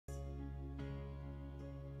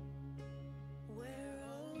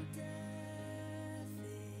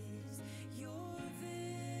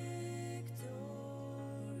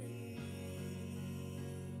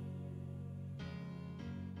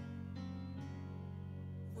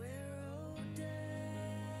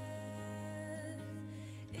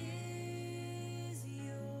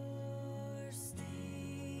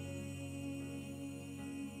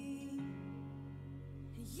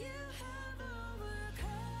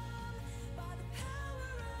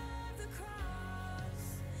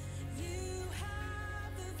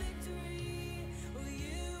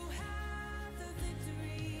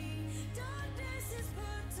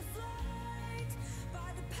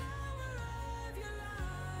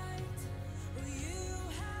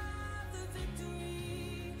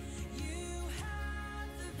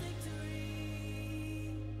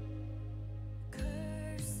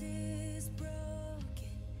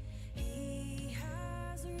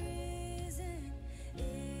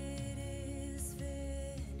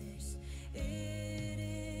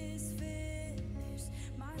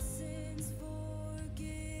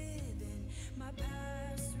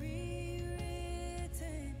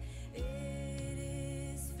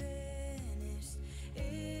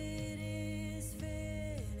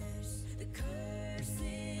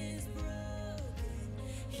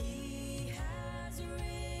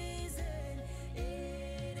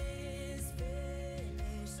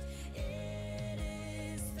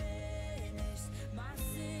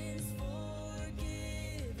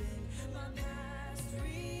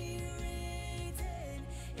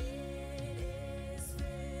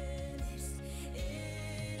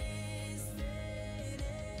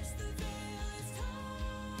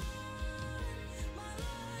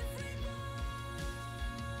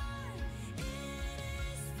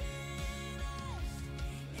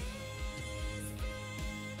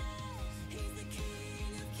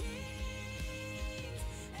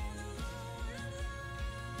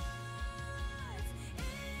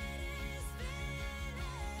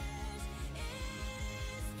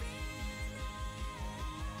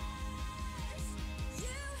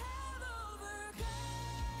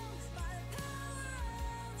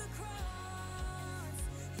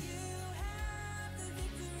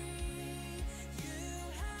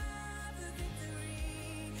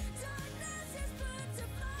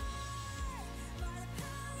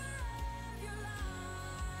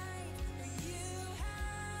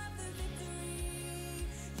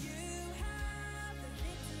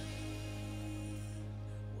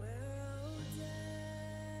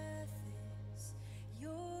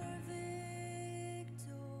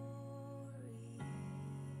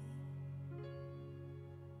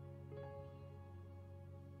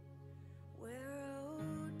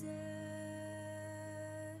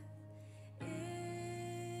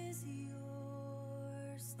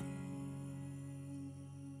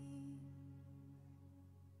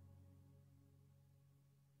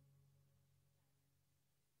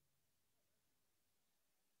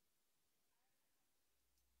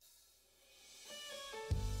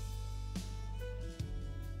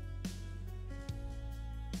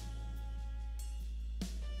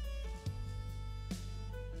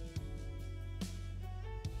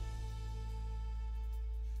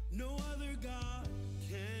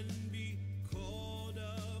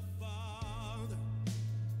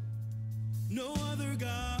No other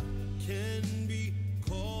God can be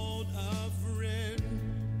called a friend.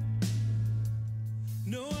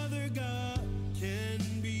 No other God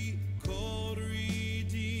can be called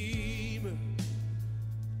Redeemer.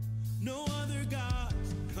 No other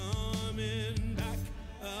God's coming back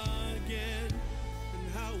again.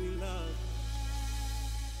 And how we love,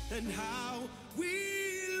 and how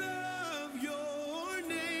we love your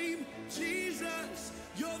name, Jesus.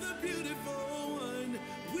 You're the beautiful one.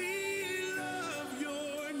 We love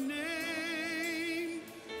your name.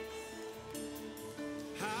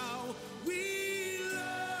 How we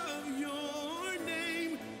love your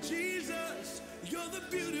name, Jesus. You're the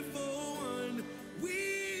beautiful one.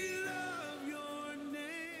 We love your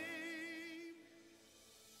name.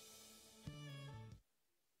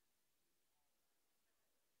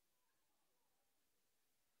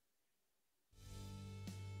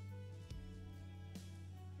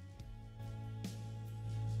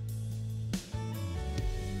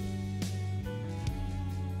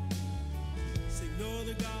 Say no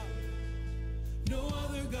other God, no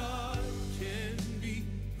other God can be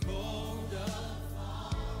called up.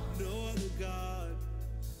 No other God,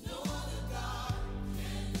 no other God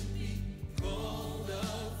can be called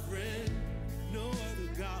a friend. No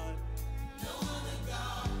other God, no other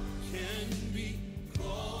God can be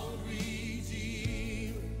called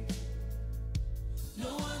Redeemer.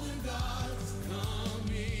 No other God's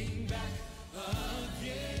coming back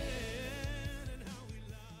again. And how we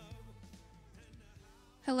love.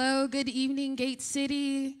 Hello, good evening, Gate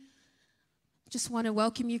City. Just want to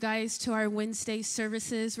welcome you guys to our Wednesday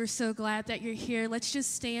services. We're so glad that you're here. Let's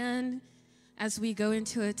just stand as we go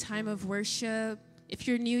into a time of worship. If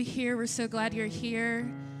you're new here, we're so glad you're here.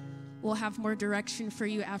 We'll have more direction for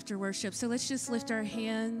you after worship. So let's just lift our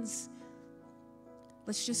hands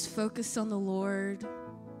Let's just focus on the Lord.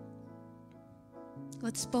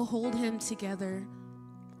 Let's behold him together.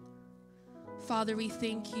 Father, we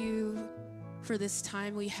thank you for this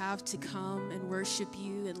time we have to come and worship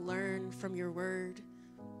you and learn from your word.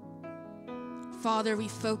 Father, we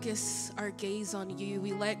focus our gaze on you.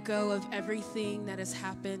 We let go of everything that has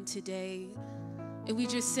happened today. And we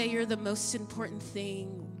just say you're the most important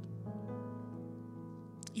thing.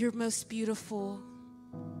 You're most beautiful.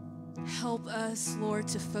 Help us, Lord,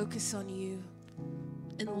 to focus on you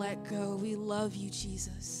and let go. We love you,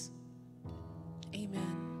 Jesus.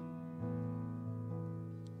 Amen.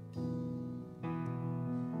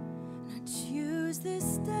 I choose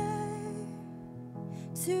this day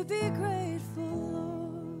to be grateful,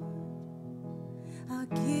 Lord. I'll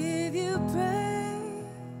give you praise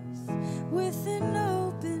with an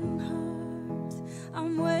open heart.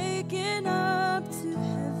 I'm waking up to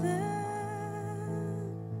heaven.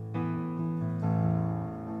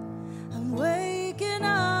 I'm waking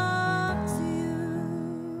up to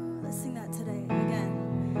you. Let's sing that today again.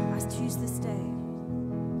 I choose this day.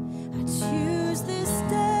 I choose this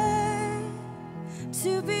day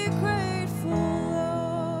to be grateful,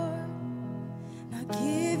 Lord. And I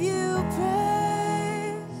give you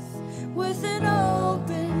praise with an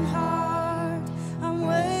open heart. I'm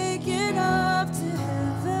waking up to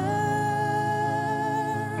heaven.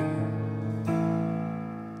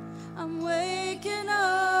 I'm waking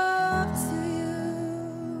up to you.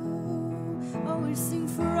 Oh, we sing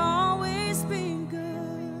for always being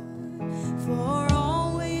good, for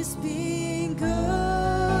always being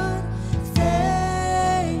good.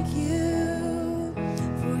 Thank you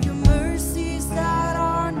for your mercies that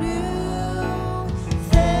are new.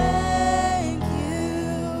 Thank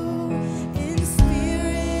you in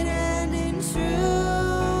spirit and in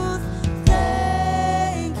truth.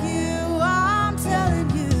 Thank you, I'm telling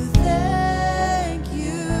you, thank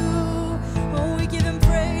you. Oh, we give him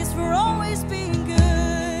praise for always being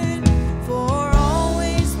good.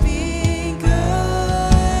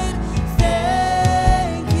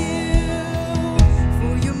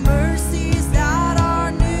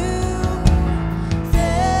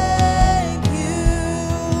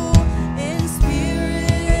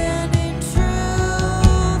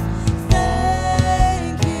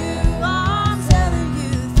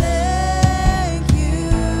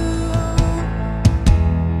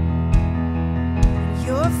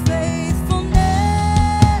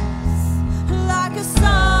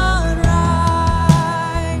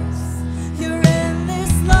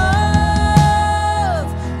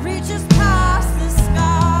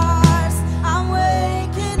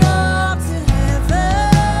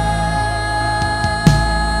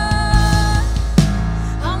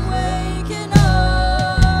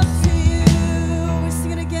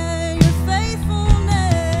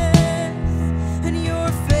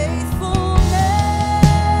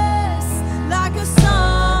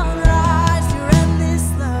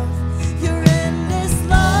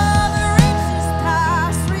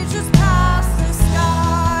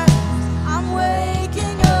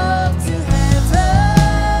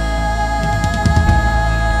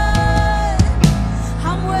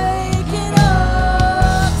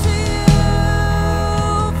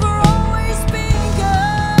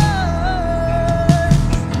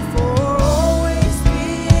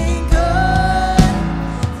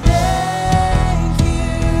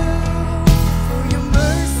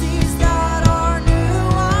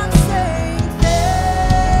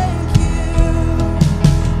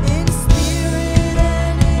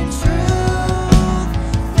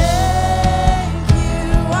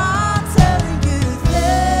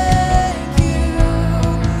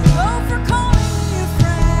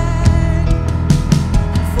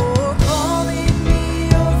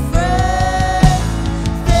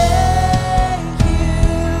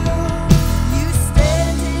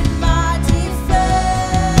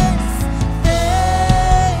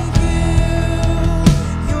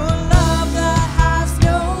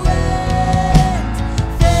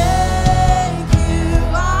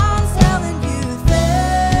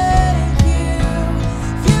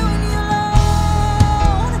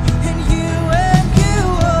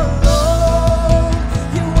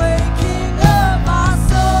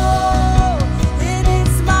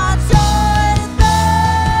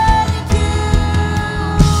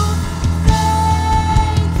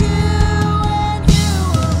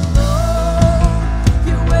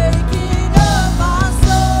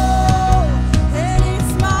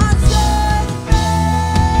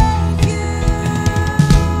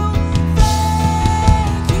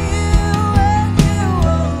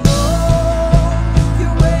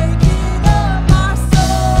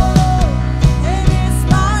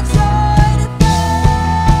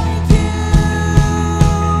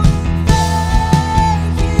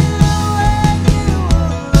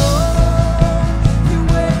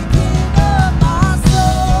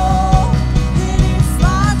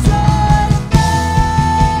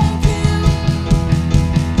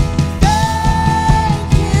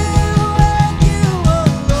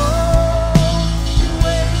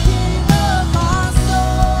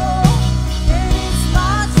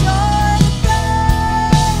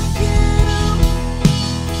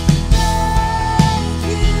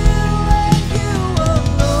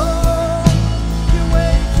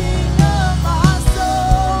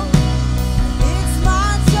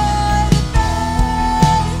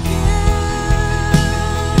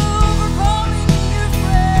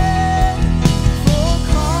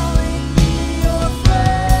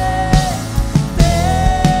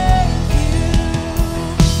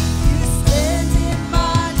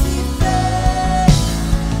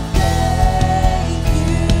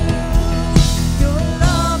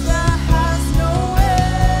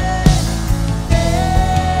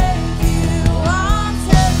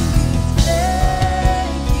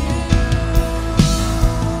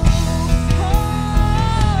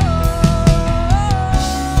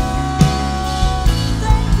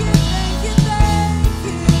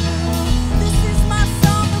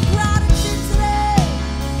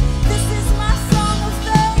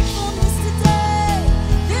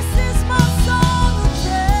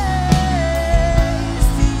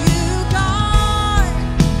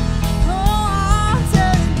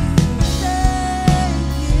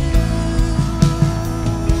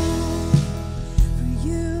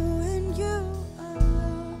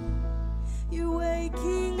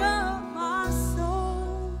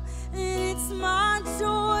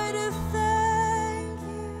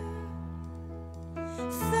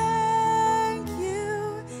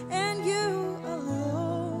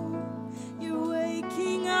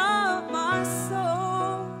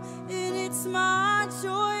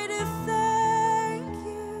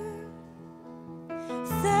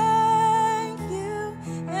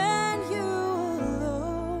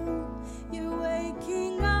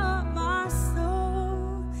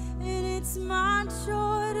 my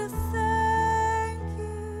joy to thank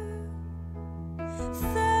you.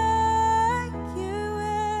 Thank you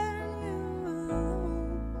and you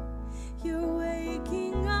alone. You're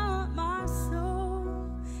waking up my soul,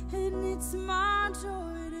 and it's my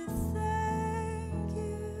joy to thank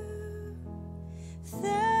you.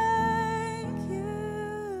 Thank you.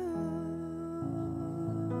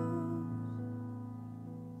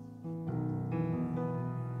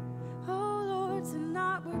 Oh Lord,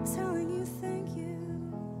 tonight we're telling you thank you.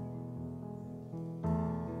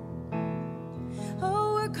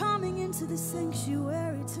 Oh, we're coming into the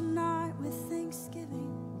sanctuary tonight with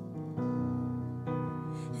thanksgiving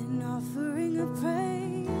and offering of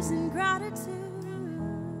praise and gratitude.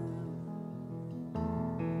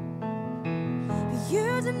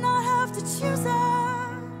 You did not have to choose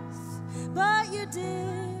us, but you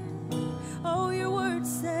did. Oh, your word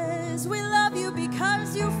says we love you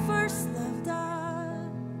because you first loved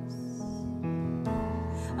us.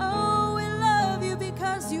 Oh, we love you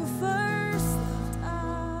because you first loved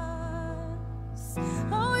us.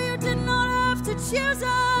 Oh, you did not have to choose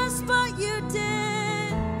us, but you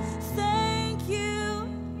did. Thank you.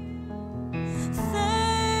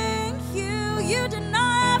 Thank you. You did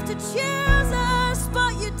not have to choose us,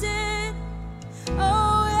 but you did.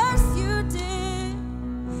 Oh, yes, you did.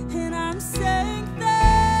 And I'm saying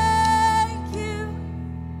thank you.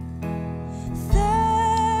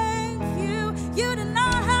 Thank you. You did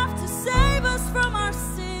not have to save us from our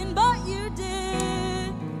sin, but you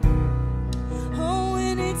did. Oh,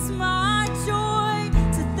 and it's my joy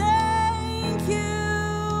to thank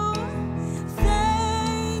you.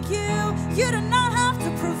 Thank you. You did not have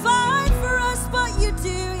to provide for us, but you do.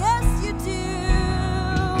 Yes, you do.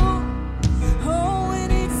 Oh,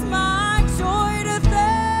 and it's my joy to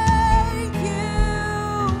thank you.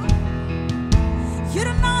 You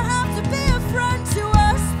do not have to be a friend to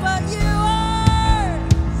us, but you are.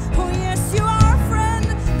 Oh, yes, you are a friend,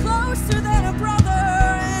 closer than a brother.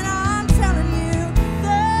 And I'm telling you,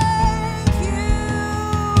 thank you.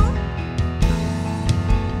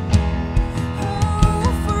 Oh,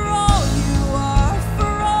 for all you are,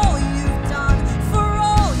 for all you've done, for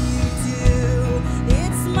all you do.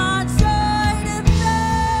 It's my joy to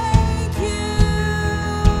thank you.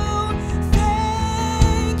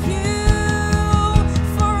 Thank you.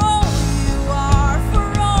 For all you are, for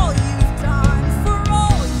all you've done, for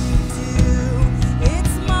all you do.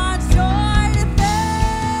 It's my joy to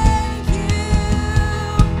thank you.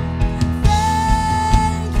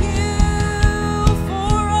 Thank you.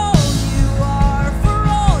 For all you are, for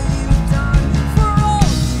all you've done, for all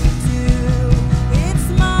you do. It's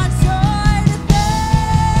my joy to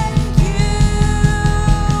thank you.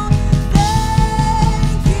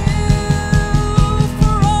 Thank you.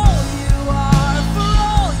 For all you are, for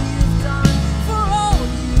all you've done, for all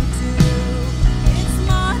you do. It's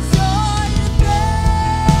my joy to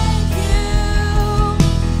thank you.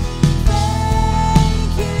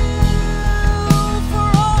 Thank you. For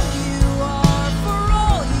all you are, for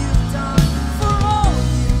all you've done, for all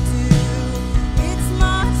you do. It's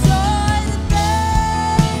my joy to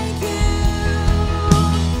thank you.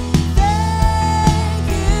 Thank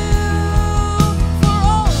you. For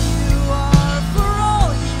all you are, for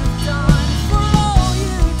all you've done, for all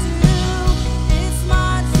you do. It's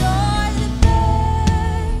my joy to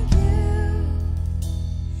thank you.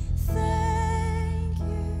 Thank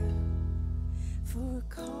you for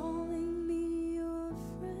calling me your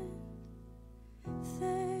friend.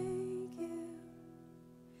 Thank you.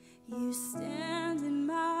 You stand in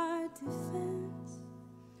my defense.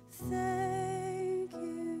 Thank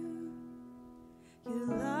you. Your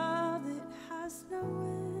love, it has no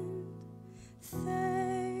end.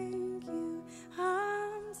 Thank you.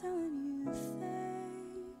 I'm telling you,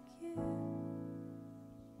 thank you.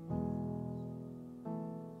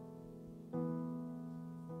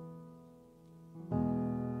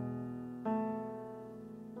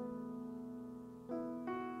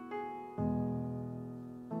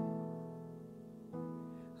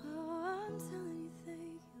 Oh, I'm telling you,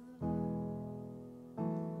 thank you, Lord.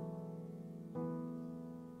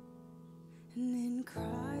 And in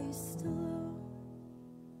Christ alone,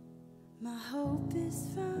 my hope is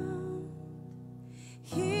found.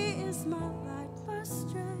 He is my light, my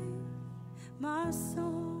strength, my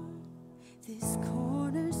song, this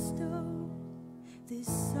cornerstone, this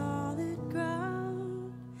solid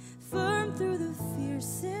ground, firm through the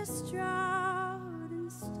fiercest drought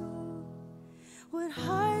and storm. What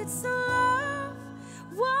heights of love,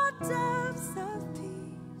 what depths of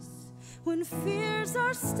peace, when fears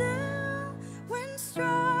are still, when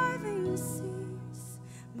striving cease.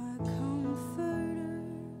 My comforter,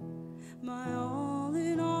 my all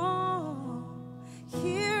in all,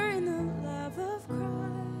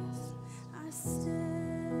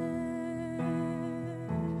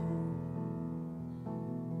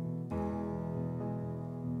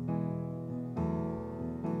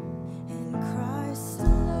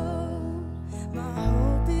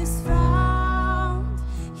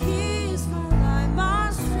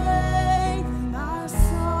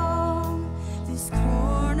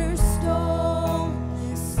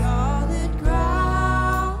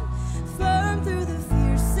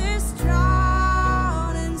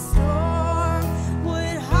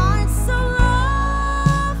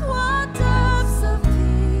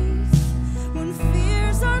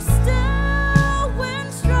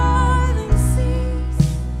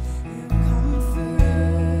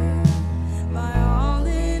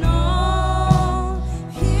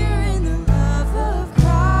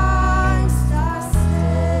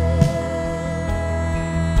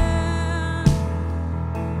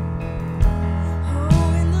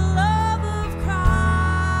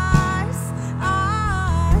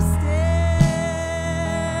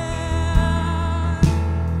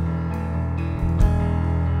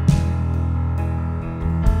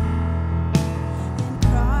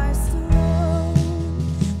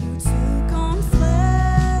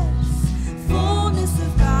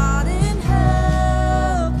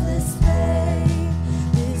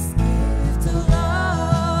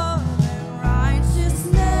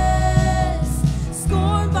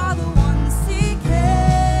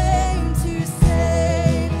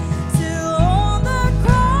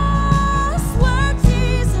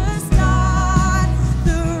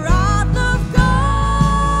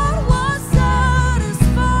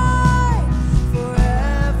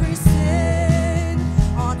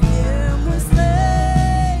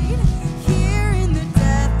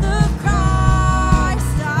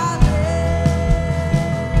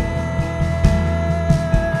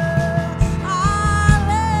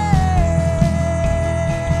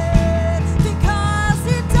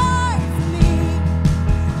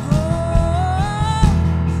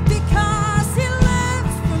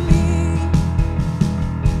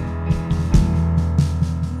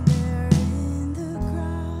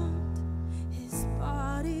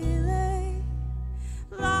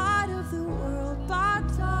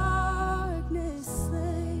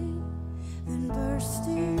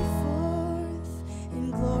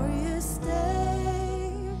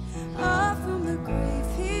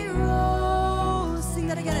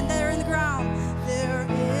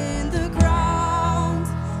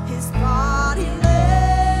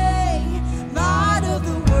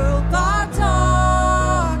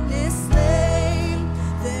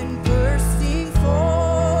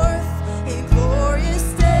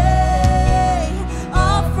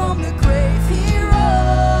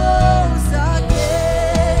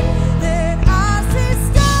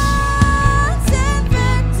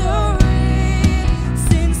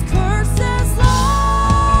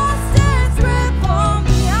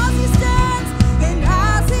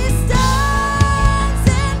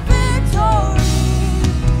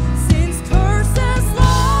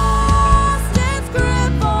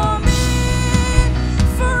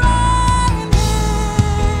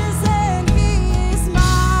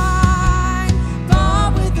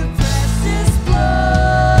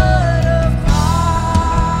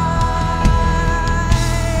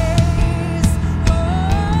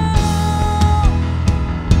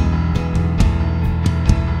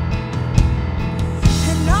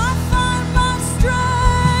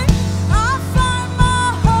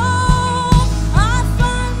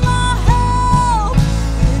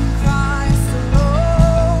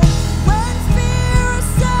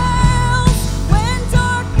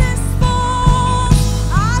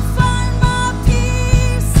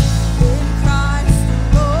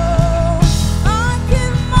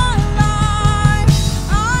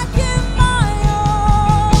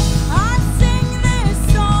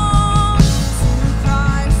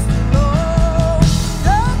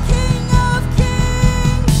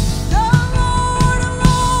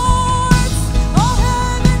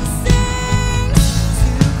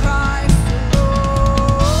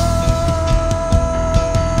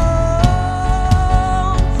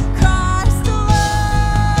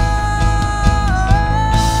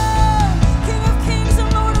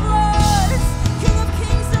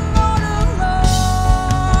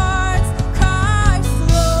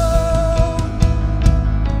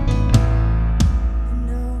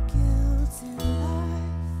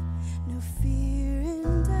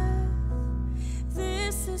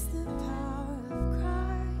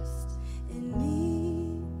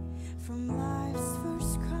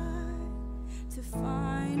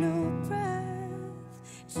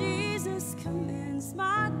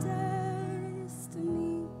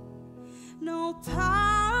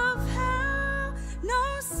 power of hell,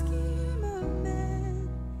 no scheme of man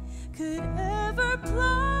could ever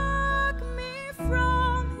pluck me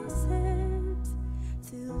from his hand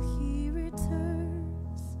till he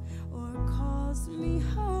returns or calls me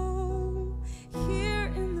home.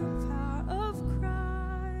 Here in the power of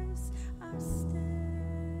Christ I stand.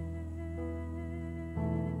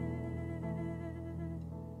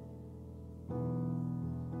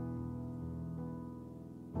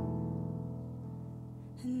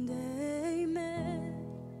 And amen,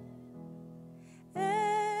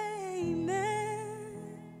 amen,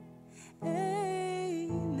 amen,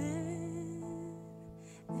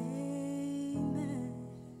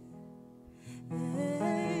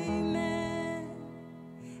 amen,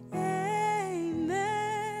 amen,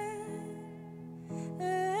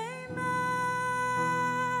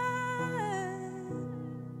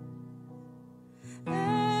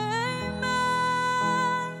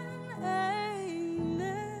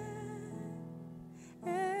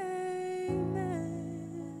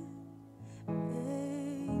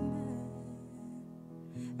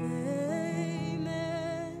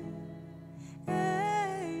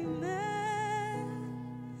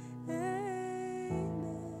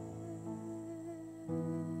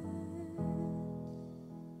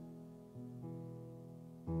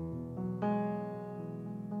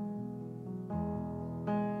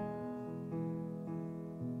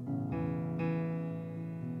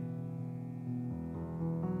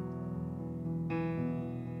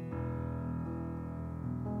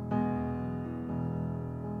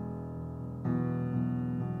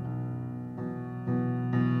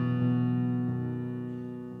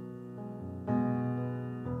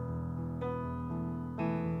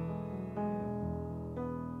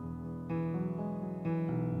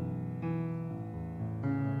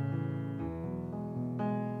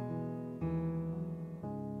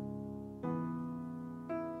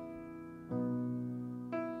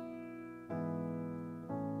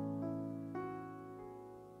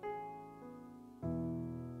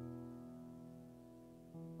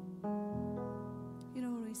 You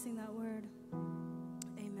know when we sing that word,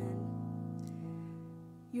 amen,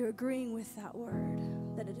 you're agreeing with that word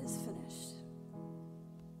that it is finished.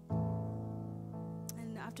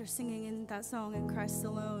 And after singing in that song, In Christ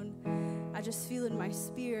Alone, I just feel in my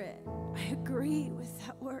spirit, I agree with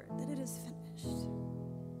that word that it is finished.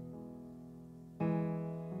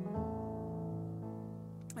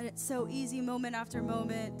 And it's so easy, moment after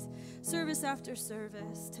moment, service after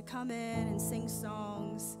service, to come in and sing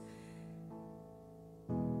songs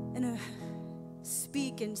and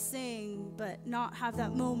speak and sing, but not have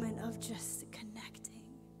that moment of just connecting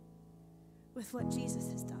with what Jesus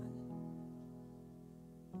has done.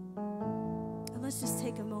 And let's just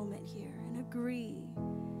take a moment here and agree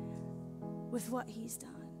with what he's done.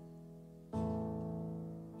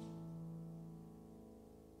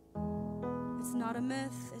 It's not a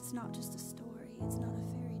myth, it's not just a story, it's not a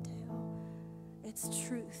fairy tale. It's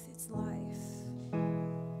truth, it's life.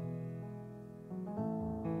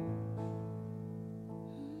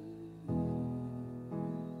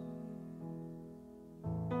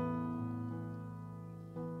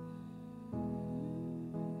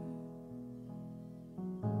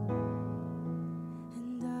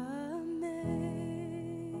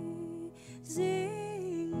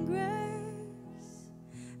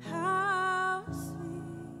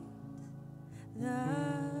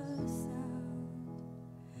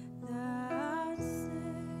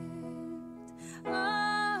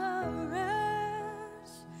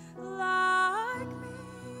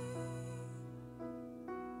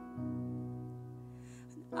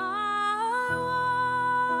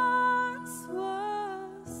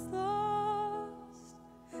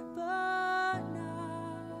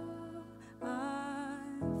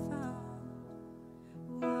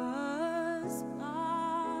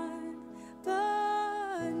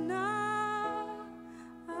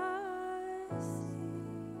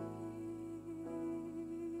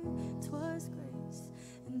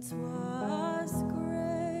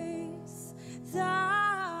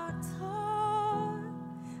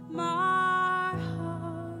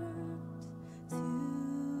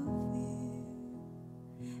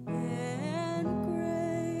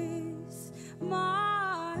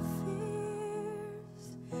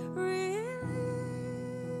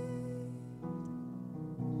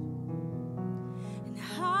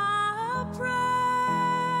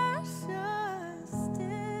 Precious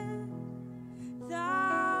did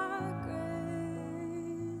thy grace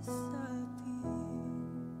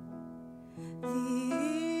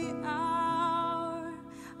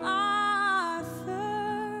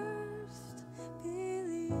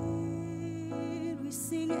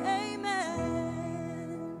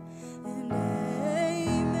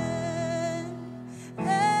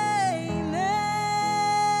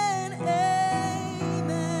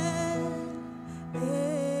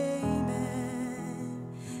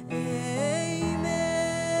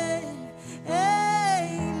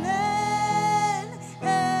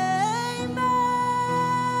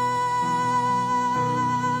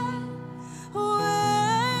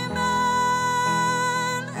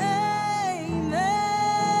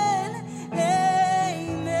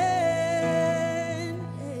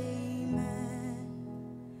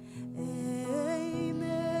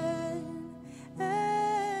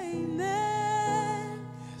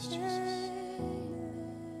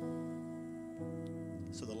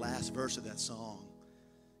So the last verse of that song,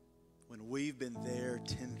 when we've been there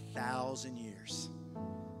 10,000 years,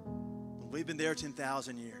 when we've been there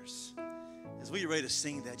 10,000 years, as we get ready to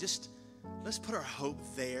sing that, just let's put our hope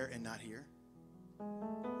there and not here,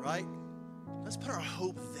 right? Let's put our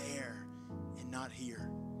hope there and not here.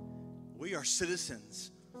 We are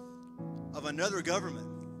citizens of another government.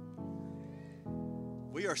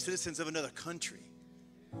 We are citizens of another country.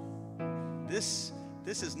 This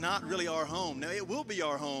is not really our home. Now, it will be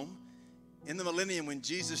our home in the millennium when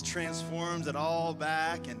Jesus transforms it all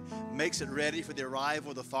back and makes it ready for the arrival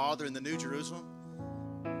of the Father in the New Jerusalem.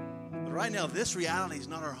 But right now, this reality is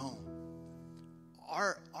not our home.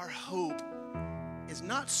 Our hope is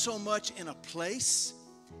not so much in a place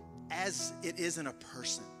as it is in a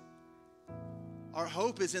person. Our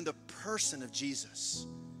hope is in the person of Jesus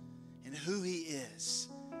and who he is,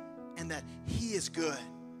 and that he is good,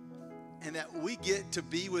 and that we get to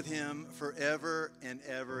be with him forever and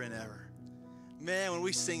ever and ever. Man, when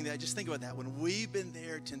we sing that, just think about that. When we've been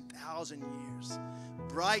there 10,000 years,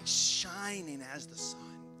 bright shining as the sun,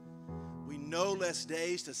 we no less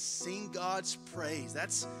days to sing God's praise.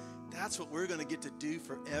 That's what we're going to get to do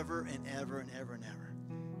forever and ever and ever and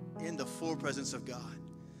ever in the full presence of God.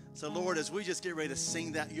 So, Lord, as we just get ready to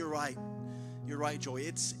sing that, you're right. You're right, Joy.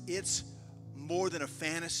 It's more than a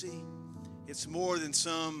fantasy. It's more than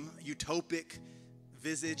some utopic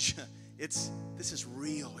visage. This is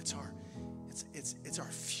real. It's our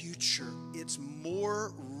future. It's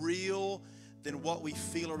more real than what we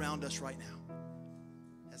feel around us right now.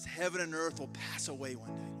 As heaven and earth will pass away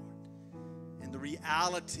one day, Lord, and the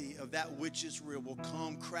reality of that which is real will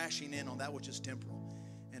come crashing in on that which is temporal.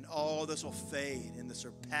 And all this will fade in the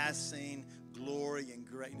surpassing glory and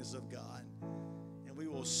greatness of God. And we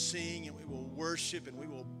will sing and we will worship and we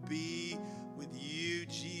will be with you,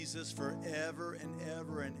 Jesus, forever and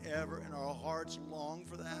ever and ever. And our hearts long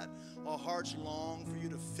for that. Our hearts long for you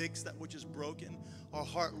to fix that which is broken. Our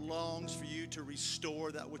heart longs for you to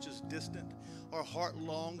restore that which is distant. Our heart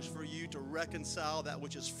longs for you to reconcile that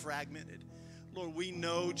which is fragmented. Lord, we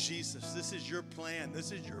know, Jesus, this is your plan.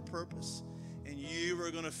 This is your purpose. And you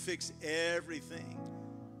are going to fix everything.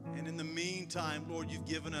 And in the meantime, Lord, you've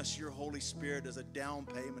given us your Holy Spirit as a down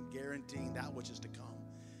payment guaranteeing that which is to come.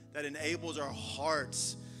 That enables our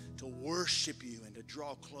hearts to worship you and to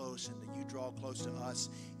draw close, and that you draw close to us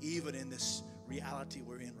even in this reality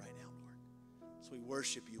we're in right now, Lord. So we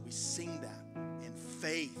worship you. We sing that in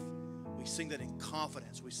faith. We sing that in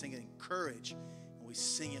confidence. We sing it in courage. And we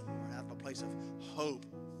sing it, Lord, out of a place of hope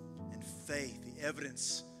and faith, the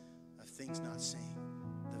evidence of things not seen,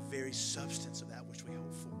 the very substance of that which we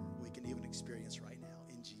hope for, we can even experience right now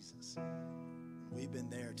in Jesus. We've been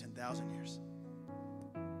there 10,000 years.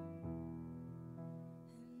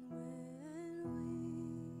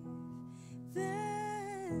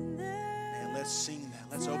 Man, let's sing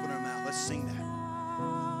that. Let's open our mouth. Let's sing that.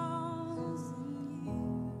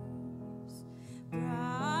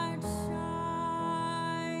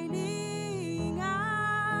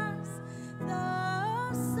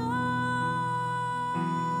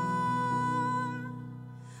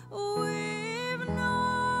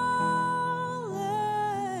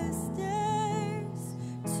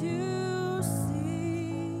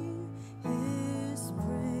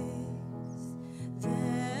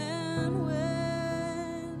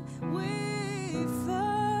 When we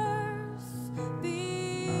first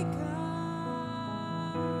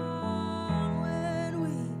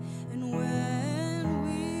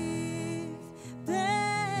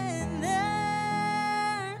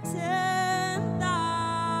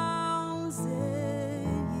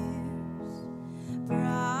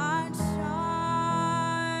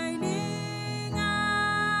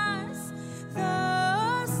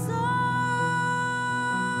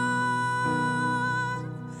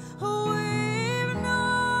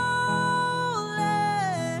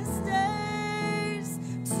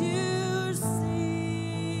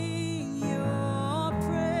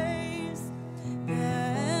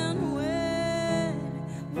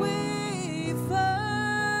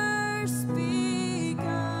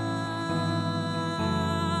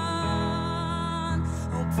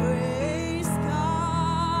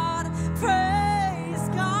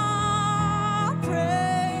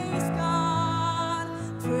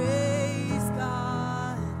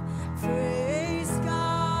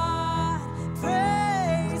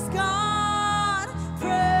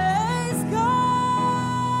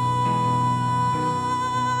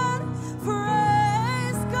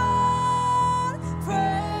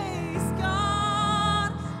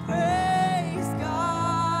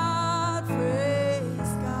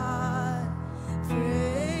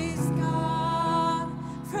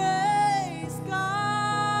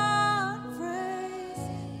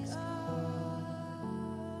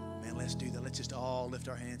let's do that. Let's just all lift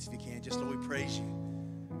our hands if you can. Just, Lord, we praise you.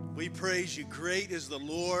 We praise you. Great is the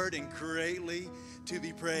Lord and greatly to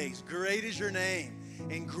be praised. Great is your name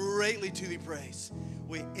and greatly to be praised.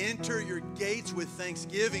 We enter your gates with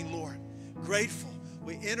thanksgiving, Lord. Grateful.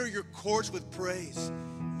 We enter your courts with praise.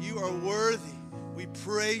 You are worthy. We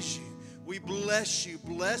praise you. We bless you.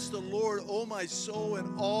 Bless the Lord, O my soul,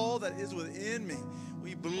 and all that is within me.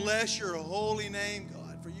 We bless your holy name,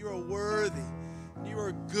 God, for you are worthy. You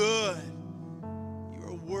are good. You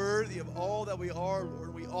are worthy of all that we are,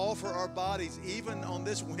 Lord. We offer our bodies, even on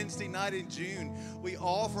this Wednesday night in June, we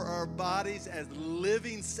offer our bodies as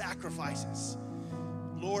living sacrifices.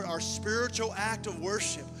 Lord, our spiritual act of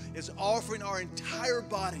worship is offering our entire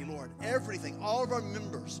body, Lord, everything, all of our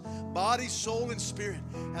members, body, soul, and spirit,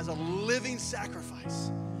 as a living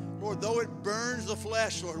sacrifice. Lord, though it burns the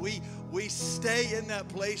flesh, Lord, we stay in that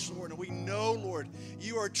place, Lord, and we know, Lord,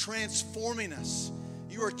 you are transforming us.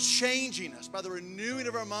 You are changing us by the renewing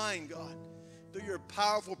of our mind, God, through your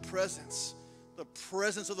powerful presence, the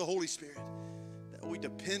presence of the Holy Spirit that we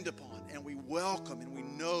depend upon and we welcome and we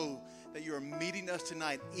know that you are meeting us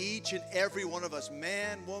tonight, each and every one of us,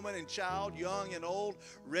 man, woman, and child, young and old,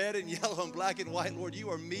 red and yellow and black and white. Lord, you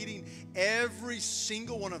are meeting every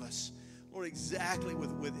single one of us, Lord, exactly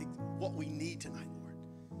with what we need tonight, Lord.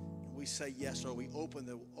 And we say yes, Lord. We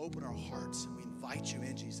open our hearts and we invite you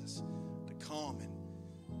in, Jesus, to come and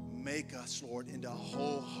make us, Lord, into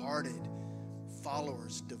wholehearted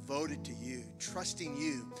followers devoted to you, trusting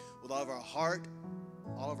you with all of our heart,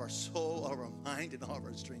 all of our soul, all of our mind, and all of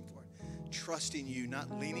our strength, Lord. Trusting you, not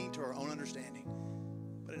leaning to our own understanding,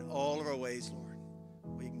 but in all of our ways, Lord,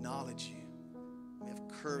 we acknowledge you. We have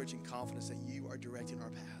courage and confidence that you are directing our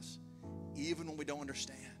paths. Even when we don't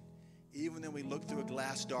understand, even when we look through a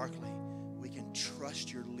glass darkly, we can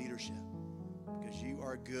trust your leadership because you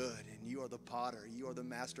are good and you are the potter, you are the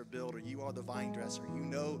master builder, you are the vine dresser. You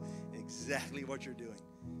know exactly what you're doing,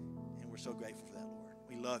 and we're so grateful for that, Lord.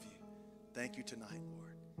 We love you. Thank you tonight,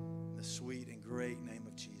 Lord, in the sweet and great name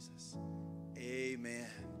of Jesus. Amen.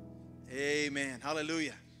 Amen.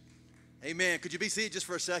 Hallelujah. Amen. Could you be seated just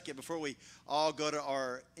for a second before we all go to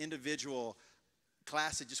our individual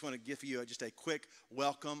classes? I just want to give you just a quick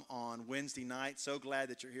welcome on Wednesday night. So glad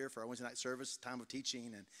that you're here for our Wednesday night service, time of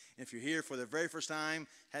teaching. And if you're here for the very first time,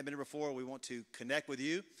 haven't been here before, we want to connect with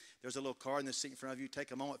you. There's a little card in the seat in front of you.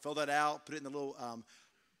 Take a moment, fill that out, put it in the little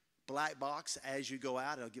black box as you go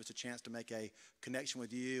out. It'll give us a chance to make a connection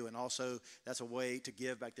with you, and also that's a way to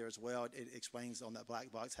give back there as well. It explains on that black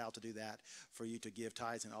box how to do that for you to give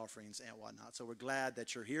tithes and offerings and whatnot. So we're glad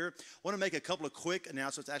that you're here. I want to make a couple of quick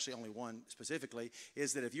announcements, actually only one specifically,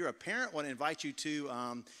 is that if you're a parent, I want to invite you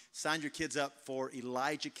to sign your kids up for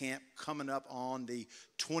Elijah Camp coming up on the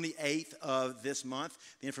 28th of this month.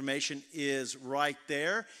 The information is right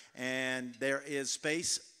there, and there is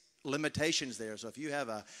space limitations there. So if you have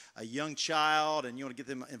a young child and you want to get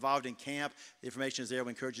them involved in camp, the information is there.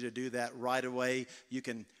 We encourage you to do that right away. You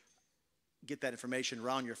can get that information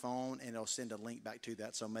right on your phone, and it'll send a link back to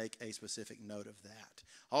that. So make a specific note of that.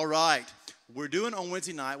 All right. We're doing on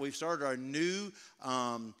Wednesday night, we've started our new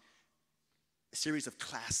series of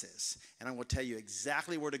classes. And I'm going to tell you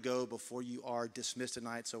exactly where to go before you are dismissed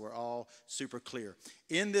tonight, so we're all super clear.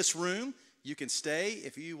 In this room, you can stay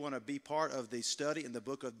if you want to be part of the study in the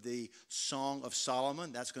book of the Song of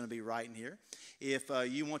Solomon. That's going to be right in here. If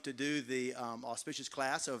you want to do the auspicious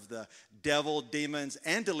class of the devil, demons,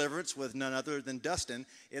 and deliverance with none other than Dustin,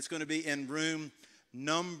 it's going to be in room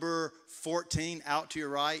number 14 out to your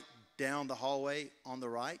right, down the hallway on the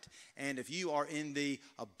right. And if you are in the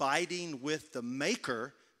Abiding with the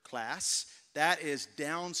Maker class, that is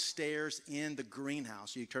downstairs in the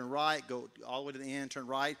greenhouse. You turn right, go all the way to the end, turn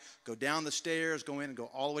right, go down the stairs, go in and go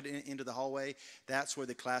all the way into the hallway. That's where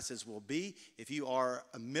the classes will be. If you are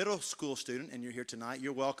a middle school student and you're here tonight,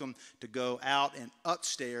 you're welcome to go out and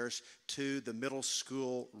upstairs to the middle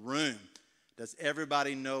school room. Does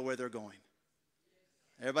everybody know where they're going?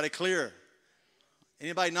 Everybody clear?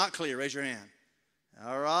 Anybody not clear? Raise your hand.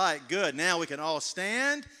 All right, good. Now we can all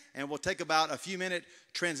stand, and we'll take about a few minute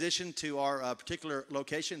transition to our particular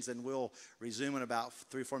locations, and we'll resume in about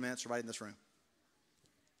 3 or 4 minutes right in this room.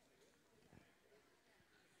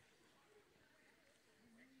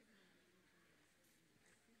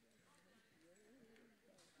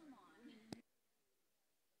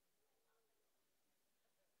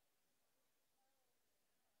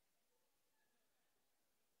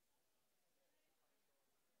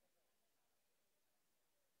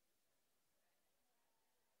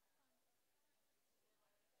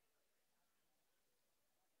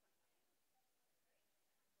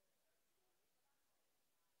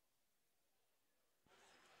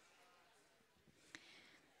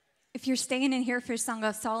 If you're staying in here for Song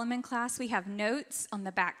of Solomon class, we have notes on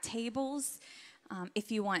the back tables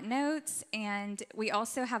if you want notes. And we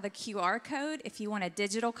also have a QR code. If you want a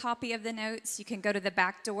digital copy of the notes, you can go to the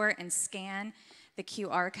back door and scan the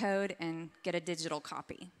QR code and get a digital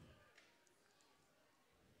copy.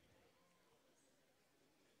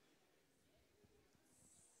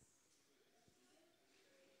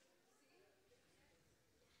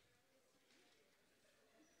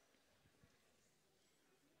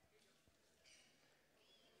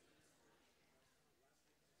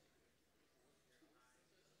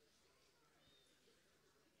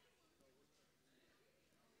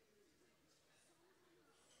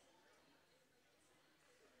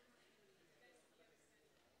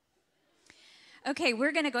 Okay,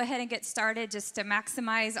 we're going to go ahead and get started just to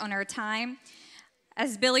maximize on our time.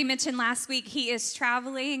 As Billy mentioned last week, he is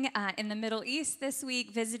traveling in the Middle East this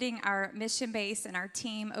week, visiting our mission base and our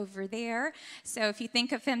team over there. So if you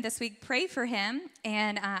think of him this week, pray for him.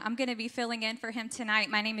 And I'm going to be filling in for him tonight.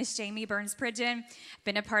 My name is Jamie Burns Pridgen. I've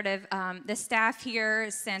been a part of the staff here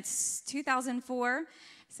since 2004.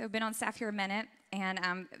 So I've been on staff here a minute, and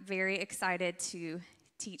I'm very excited to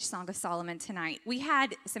teach Song of Solomon tonight. We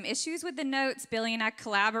had some issues with the notes. Billy and I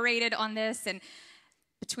collaborated on this, and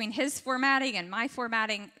between his formatting and my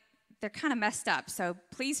formatting, they're kind of messed up. So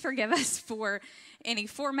please forgive us for any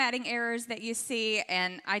formatting errors that you see.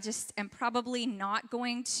 And I just am probably not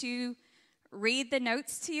going to read the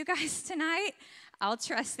notes to you guys tonight. I'll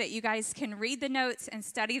trust that you guys can read the notes and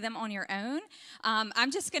study them on your own.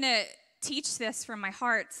 I'm just going to teach this from my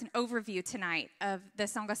heart. It's an overview tonight of the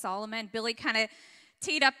Song of Solomon. Billy kind of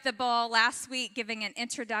teed up the ball last week, giving an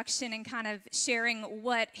introduction and kind of sharing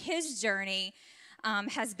what his journey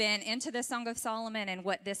has been into the Song of Solomon and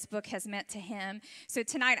what this book has meant to him. So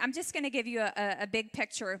tonight, I'm just going to give you a big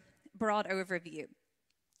picture, broad overview.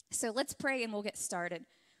 So let's pray and we'll get started.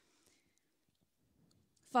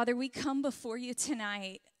 Father, we come before you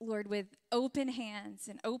tonight, Lord, with open hands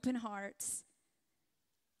and open hearts,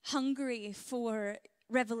 hungry for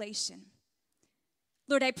revelation.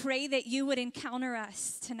 Lord, I pray that you would encounter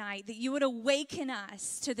us tonight, that you would awaken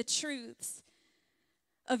us to the truths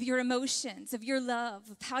of your emotions, of your love,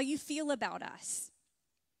 of how you feel about us.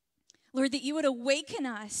 Lord, that you would awaken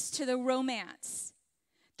us to the romance,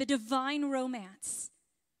 the divine romance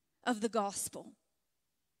of the gospel,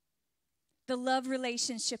 the love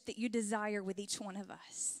relationship that you desire with each one of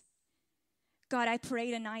us. God, I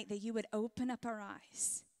pray tonight that you would open up our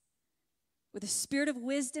eyes with a spirit of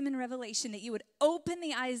wisdom and revelation, that you would open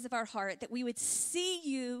the eyes of our heart, that we would see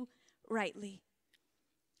you rightly,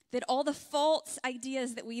 that all the false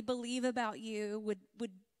ideas that we believe about you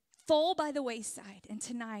would fall by the wayside, and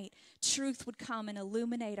tonight truth would come and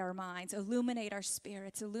illuminate our minds, illuminate our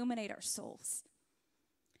spirits, illuminate our souls.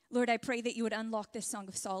 Lord, I pray that you would unlock this Song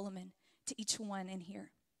of Solomon to each one in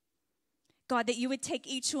here. God, that you would take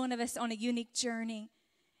each one of us on a unique journey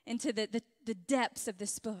into the depths of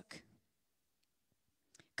this book.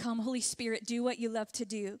 Come, Holy Spirit, do what you love to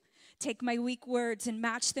do. Take my weak words and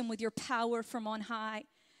match them with your power from on high.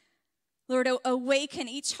 Lord, awaken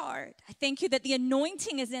each heart. I thank you that the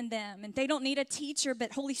anointing is in them and they don't need a teacher,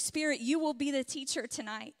 but Holy Spirit, you will be the teacher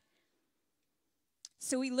tonight.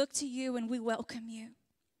 So we look to you and we welcome you.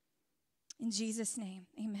 In Jesus' name,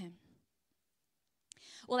 amen.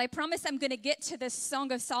 Well, I promise I'm going to get to this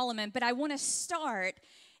Song of Solomon, but I want to start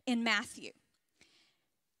in Matthew.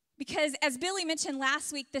 Because as Billy mentioned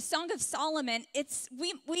last week, the Song of Solomon,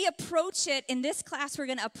 we approach it, in this class, we're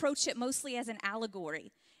going to approach it mostly as an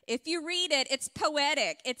allegory. If you read it, it's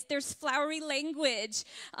poetic. There's flowery language.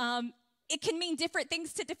 It can mean different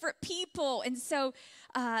things to different people. And so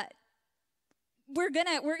we're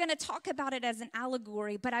gonna talk about it as an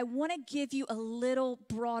allegory, but I want to give you a little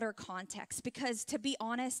broader context, because to be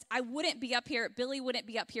honest, Billy wouldn't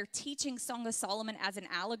be up here teaching Song of Solomon as an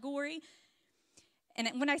allegory. And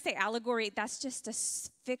when I say allegory, that's just a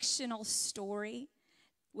fictional story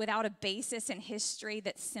without a basis in history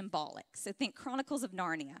that's symbolic. So think Chronicles of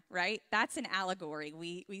Narnia, right? That's an allegory.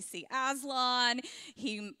 We see Aslan.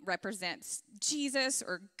 He represents Jesus,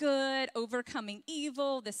 or good, overcoming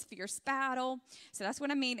evil, this fierce battle. So that's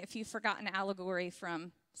what I mean if you've forgotten allegory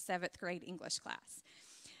from 7th grade English class.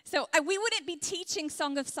 So we wouldn't be teaching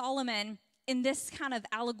Song of Solomon in this kind of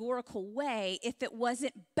allegorical way if it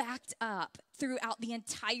wasn't backed up throughout the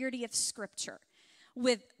entirety of Scripture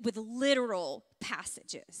with literal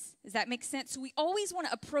passages. Does that make sense? So we always want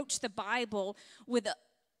to approach the Bible with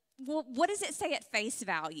what does it say at face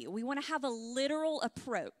value? We want to have a literal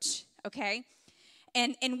approach, okay?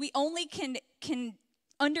 And we only can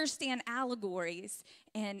understand allegories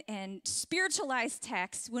and spiritualized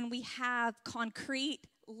texts when we have concrete,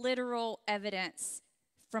 literal evidence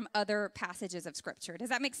from other passages of Scripture. Does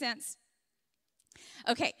that make sense?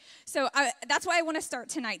 Okay, so that's why I want to start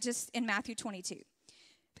tonight just in Matthew 22.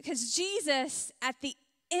 Because Jesus, at the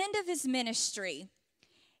end of his ministry,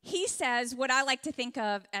 he says what I like to think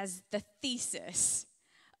of as the thesis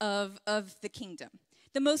of the kingdom.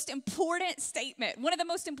 The most important statement, one of the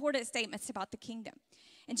most important statements about the kingdom.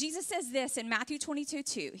 And Jesus says this in Matthew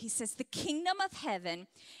 22:2. He says, the kingdom of heaven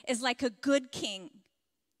is like a good king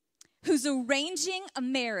who's arranging a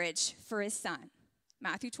marriage for his son.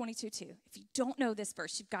 Matthew 22:2. If you don't know this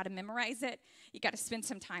verse, you've got to memorize it. You've got to spend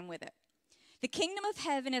some time with it. The kingdom of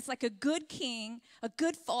heaven is like a good king, a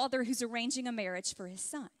good father who's arranging a marriage for his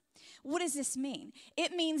son. What does this mean?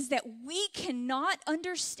 It means that we cannot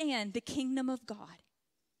understand the kingdom of God.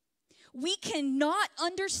 We cannot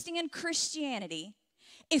understand Christianity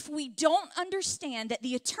if we don't understand that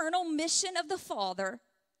the eternal mission of the Father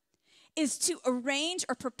is to arrange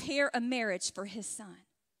or prepare a marriage for his son.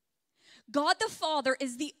 God the Father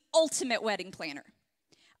is the ultimate wedding planner.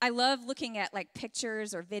 I love looking at like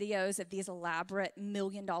pictures or videos of these elaborate $1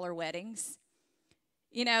 million weddings.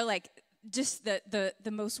 You know, like just the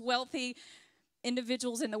most wealthy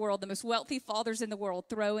individuals in the world, the most wealthy fathers in the world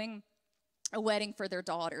throwing a wedding for their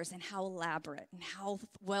daughters, and how elaborate and how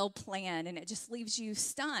well planned, and it just leaves you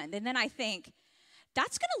stunned. And then I think,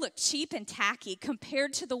 that's going to look cheap and tacky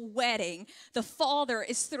compared to the wedding the father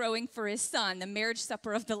is throwing for his son, the marriage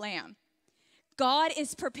supper of the Lamb. God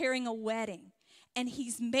is preparing a wedding, and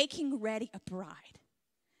he's making ready a bride.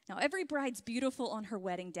 Now, every bride's beautiful on her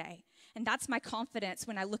wedding day, and that's my confidence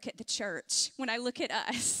when I look at the church, when I look at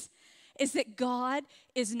us, is that God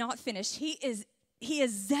is not finished. He is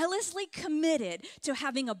zealously committed to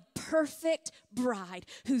having a perfect bride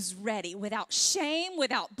who's ready, without shame,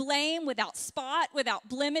 without blame, without spot, without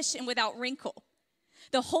blemish, and without wrinkle.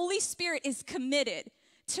 The Holy Spirit is committed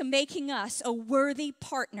to making us a worthy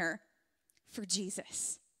partner for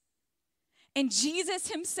Jesus. And Jesus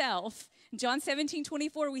himself, in John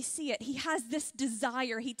 17:24, we see it. He has this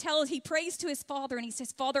desire. He prays to his Father, and he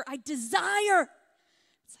says, Father, I desire.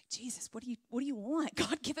 It's like, Jesus, what do you want?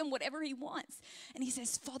 God, give him whatever he wants. And he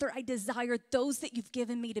says, Father, I desire those that you've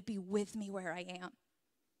given me to be with me where I am.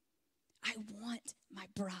 I want my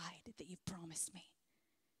bride that you've promised me.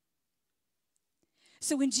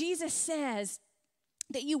 So when Jesus says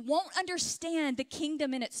that you won't understand the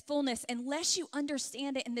kingdom in its fullness unless you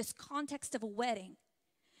understand it in this context of a wedding,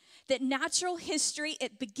 that natural history,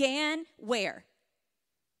 it began where?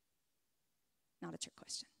 Not a trick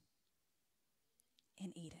question.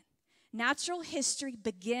 In Eden. Natural history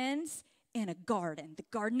begins in a garden, the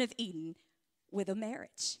Garden of Eden, with a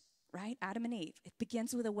marriage, right? Adam and Eve. It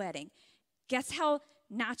begins with a wedding. Guess how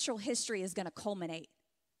natural history is going to culminate?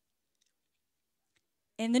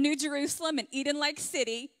 In the New Jerusalem, an Eden-like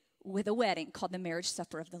city, with a wedding called the marriage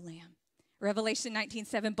supper of the Lamb. Revelation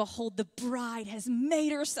 19:7, behold, the bride has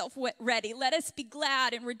made herself ready. Let us be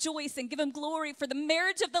glad and rejoice and give him glory, for the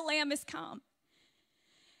marriage of the Lamb is come.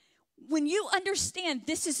 When you understand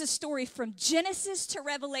this is a story from Genesis to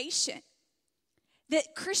Revelation,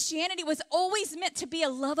 that Christianity was always meant to be a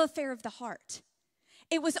love affair of the heart.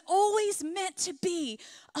 It was always meant to be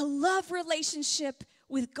a love relationship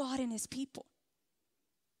with God and his people.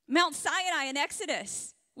 Mount Sinai in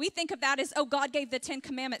Exodus, we think of that as, oh, God gave the 10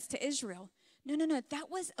 Commandments to Israel. No, that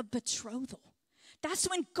was a betrothal. That's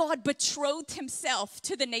when God betrothed himself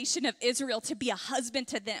to the nation of Israel to be a husband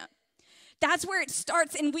to them. That's where it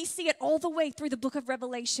starts, and we see it all the way through the book of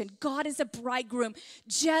Revelation. God is a bridegroom,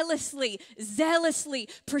 jealously, zealously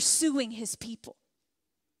pursuing his people.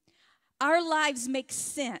 Our lives make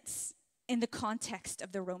sense in the context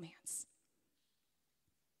of the romance,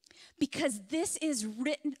 because this is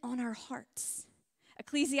written on our hearts.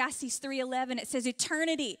 Ecclesiastes 3:11, it says,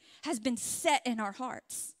 eternity has been set in our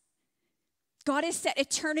hearts. God has set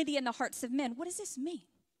eternity in the hearts of men. What does this mean?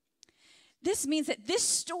 This means that this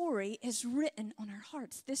story is written on our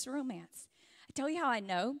hearts, this romance. I tell you how I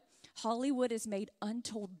know. Hollywood has made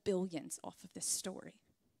untold billions off of this story.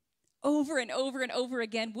 Over and over and over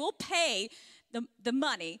again, we'll pay the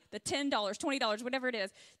money, the $10, $20, whatever it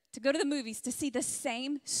is, to go to the movies to see the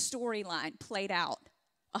same storyline played out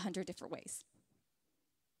 100 different ways.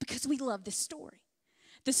 Because we love this story.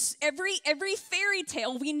 Every fairy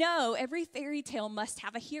tale, we know every fairy tale must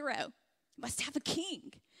have a hero, must have a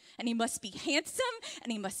king. And he must be handsome,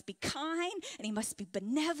 and he must be kind, and he must be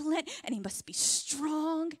benevolent, and he must be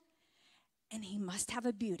strong, and he must have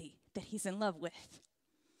a beauty that he's in love with.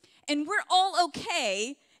 And we're all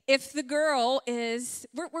okay if the girl is,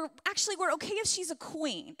 we're okay if she's a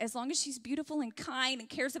queen, as long as she's beautiful and kind and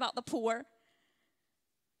cares about the poor.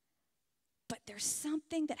 But there's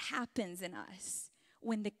something that happens in us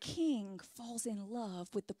when the king falls in love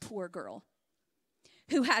with the poor girl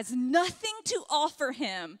who has nothing to offer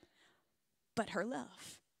him but her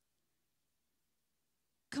love.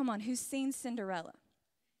 Come on, who's seen Cinderella?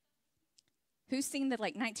 Who's seen the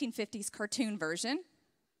 1950s cartoon version?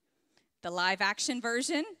 The live action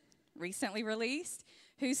version, recently released?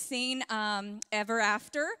 Who's seen Ever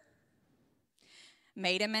After?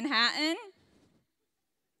 Made in Manhattan?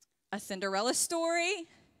 A Cinderella Story?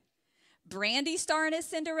 Brandy starring as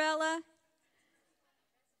Cinderella?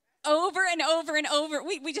 Over and over and over,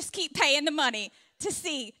 we just keep paying the money to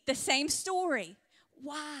see the same story.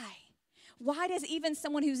 Why? Why does even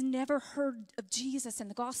someone who's never heard of Jesus and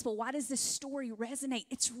the gospel, why does this story resonate?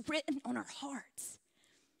 It's written on our hearts.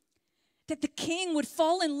 That the king would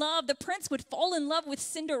fall in love, the prince would fall in love with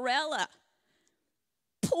Cinderella.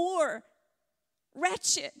 Poor,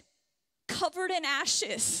 wretched, covered in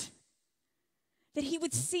ashes. That he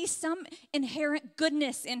would see some inherent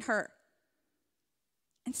goodness in her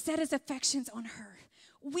and set his affections on her.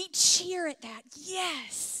 We cheer at that.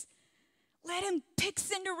 Yes. Let him pick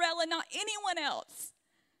Cinderella, not anyone else.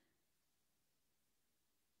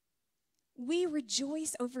 We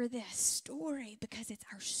rejoice over this story because it's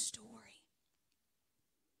our story.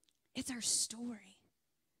 It's our story.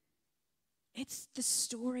 It's the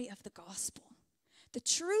story of the gospel. The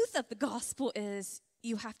truth of the gospel is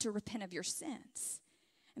you have to repent of your sins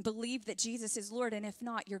and believe that Jesus is Lord, and if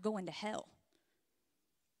not, you're going to hell.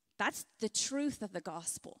 That's the truth of the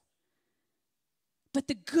gospel. But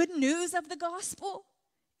the good news of the gospel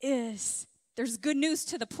is there's good news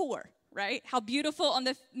to the poor, right? How beautiful on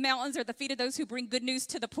the mountains are the feet of those who bring good news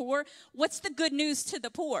to the poor. What's the good news to the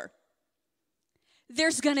poor?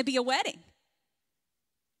 There's going to be a wedding.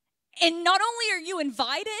 And not only are you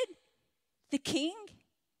invited, the king,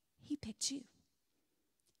 he picked you.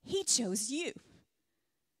 He chose you.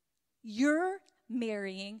 You're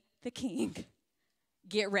marrying the king.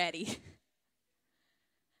 Get ready.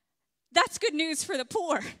 That's good news for the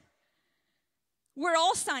poor. We're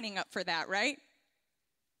all signing up for that, right?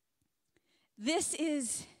 This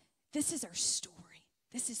is our story.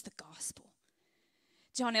 This is the gospel.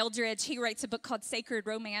 John Eldredge, he writes a book called Sacred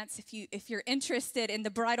Romance. If you're interested in the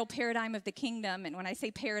bridal paradigm of the kingdom, and when I say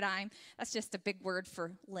paradigm, that's just a big word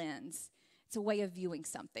for lens. It's a way of viewing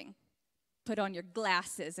something. Put on your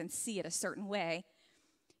glasses and see it a certain way.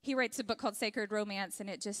 He writes a book called Sacred Romance, and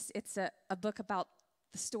it's a book about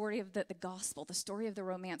the story of the gospel, the story of the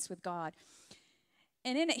romance with God.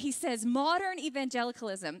 And in it, he says, modern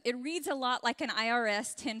evangelicalism, it reads a lot like an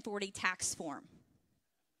IRS 1040 tax form.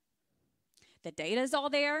 The data's all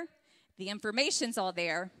there, the information's all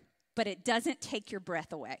there, but it doesn't take your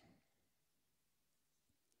breath away.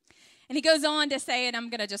 And he goes on to say, and I'm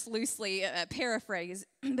going to just loosely paraphrase,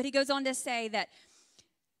 but he goes on to say that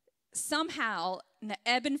somehow in the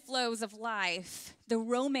ebb and flows of life, the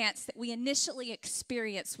romance that we initially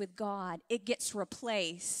experience with God, it gets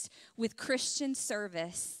replaced with Christian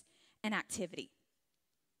service and activity.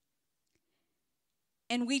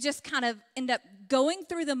 And we just kind of end up going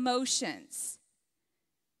through the motions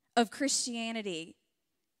of Christianity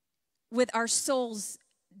with our souls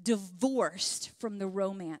divorced from the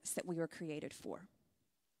romance that we were created for.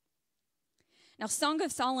 Now, Song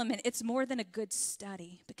of Solomon, it's more than a good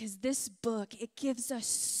study because this book, it gives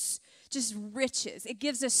us just riches. It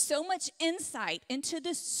gives us so much insight into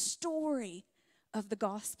the story of the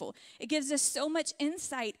gospel. It gives us so much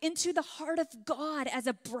insight into the heart of God as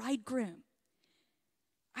a bridegroom.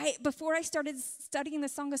 Before I started studying the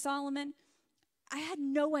Song of Solomon, I had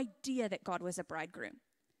no idea that God was a bridegroom.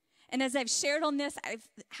 And as I've shared on this, I've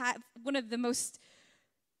had one of the most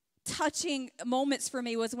touching moments for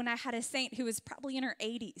me was when I had a saint who was probably in her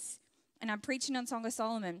 80s, and I'm preaching on Song of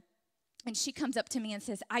Solomon, and she comes up to me and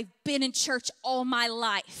says, I've been in church all my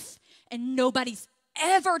life, and nobody's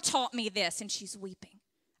ever taught me this, and she's weeping.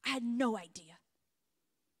 I had no idea.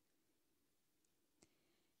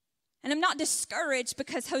 And I'm not discouraged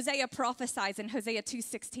because Hosea prophesies in Hosea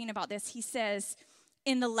 2:16 about this. He says,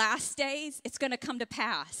 in the last days, it's going to come to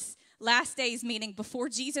pass. Last days meaning before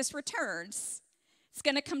Jesus returns. It's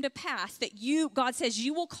going to come to pass that God says,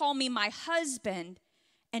 you will call me my husband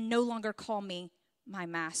and no longer call me my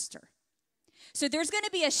master. So there's going to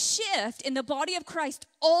be a shift in the body of Christ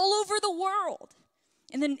all over the world,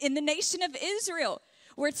 in the nation of Israel,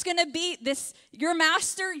 where it's going to be this, your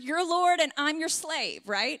master, your Lord, and I'm your slave,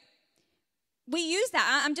 right? We use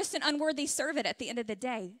that. I'm just an unworthy servant at the end of the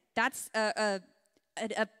day. That's a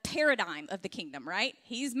paradigm of the kingdom, right?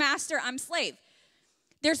 He's master, I'm slave.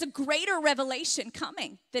 There's a greater revelation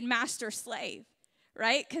coming than master-slave,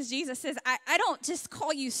 right? Because Jesus says, I don't just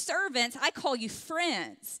call you servants, I call you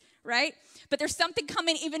friends, right? But there's something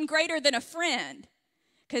coming even greater than a friend,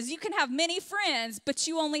 because you can have many friends, but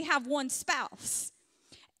you only have one spouse.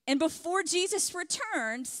 And before Jesus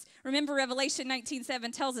returns, remember Revelation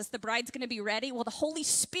 19:7 tells us the bride's going to be ready. Well, the Holy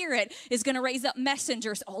Spirit is going to raise up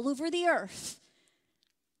messengers all over the earth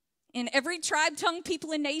in every tribe, tongue,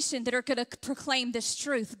 people, and nation that are going to proclaim this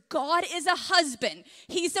truth. God is a husband.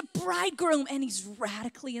 He's a bridegroom, and he's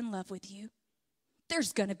radically in love with you.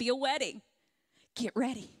 There's going to be a wedding. Get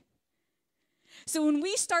ready. So when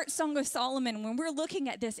we start Song of Solomon, when we're looking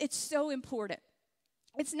at this, it's so important.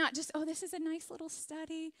 It's not just, oh, this is a nice little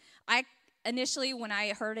study. Initially, when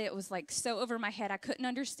I heard it, it was like so over my head. I couldn't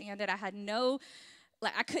understand it. I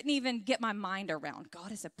couldn't even get my mind around.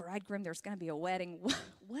 God is a bridegroom. There's going to be a wedding.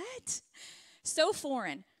 What? So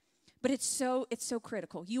foreign. But it's so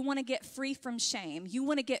critical. You want to get free from shame. You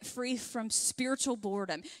want to get free from spiritual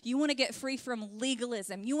boredom. You want to get free from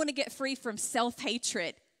legalism. You want to get free from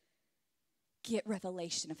self-hatred. Get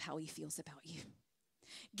revelation of how he feels about you.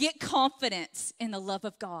 Get confidence in the love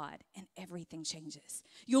of God, and everything changes.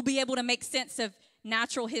 You'll be able to make sense of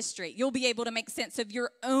natural history. You'll be able to make sense of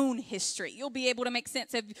your own history. You'll be able to make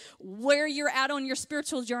sense of where you're at on your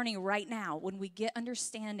spiritual journey right now when we get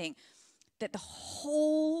understanding that the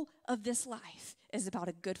whole of this life is about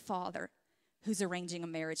a good father who's arranging a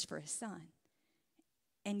marriage for his son.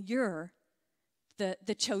 And you're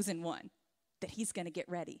the chosen one that he's going to get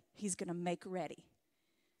ready. He's going to make ready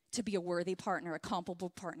to be a worthy partner, a comparable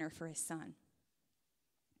partner for his son.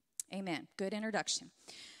 Amen. Good introduction.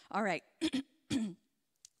 All right.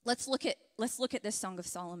 Let's look at this Song of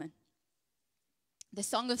Solomon. The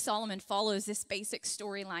Song of Solomon follows this basic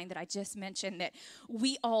storyline that I just mentioned that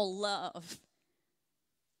we all love.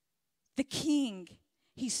 The king,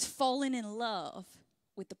 he's fallen in love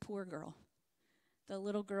with the poor girl, the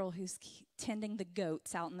little girl who's tending the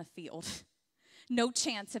goats out in the field. No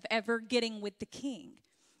chance of ever getting with the king,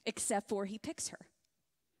 except for he picks her.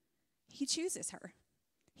 He chooses her.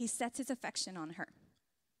 He sets his affection on her.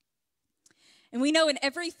 And we know in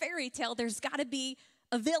every fairy tale, there's got to be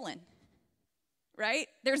a villain, right?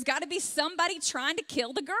 There's got to be somebody trying to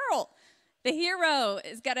kill the girl. The hero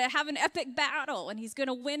is got to have an epic battle, and he's going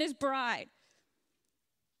to win his bride.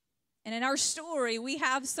 And in our story, we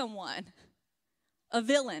have someone, a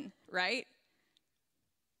villain, right?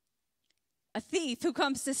 A thief who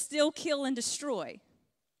comes to steal, kill, and destroy.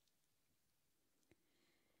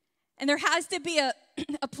 And there has to be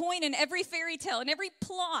a point in every fairy tale, in every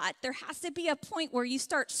plot, there has to be a point where you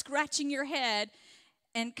start scratching your head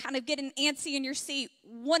and kind of getting antsy in your seat,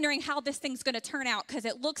 wondering how this thing's going to turn out, because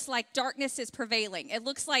it looks like darkness is prevailing. It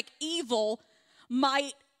looks like evil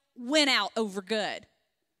might win out over good.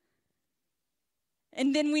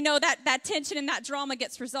 And then we know that tension and that drama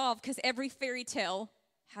gets resolved because every fairy tale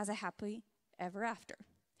has a happily ever after.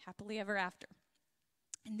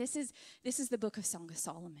 And this is the book of Song of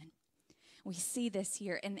Solomon. We see this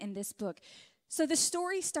here in this book. So the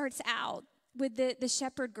story starts out with the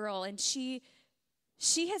shepherd girl, and she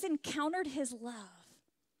has encountered his love.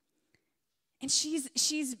 And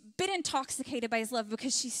she's been intoxicated by his love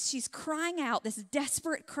because she's crying out this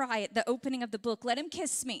desperate cry at the opening of the book. Let him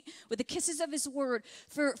kiss me with the kisses of his word,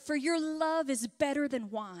 for your love is better than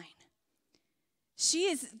wine. She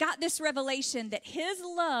has got this revelation that his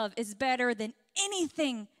love is better than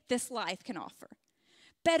anything this life can offer.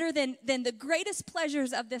 Better than the greatest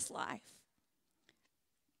pleasures of this life.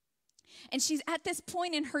 And she's at this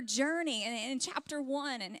point in her journey, and in chapter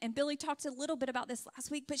 1, and Billy talked a little bit about this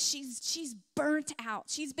last week, but she's burnt out.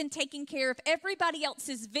 She's been taking care of everybody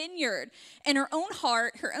else's vineyard, and her own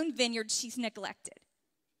heart, her own vineyard, she's neglected.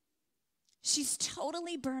 She's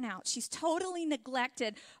totally burnt out. She's totally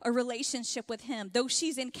neglected a relationship with him, though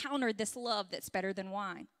she's encountered this love that's better than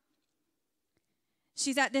wine.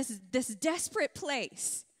 She's at this desperate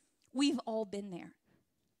place. We've all been there,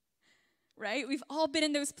 right? We've all been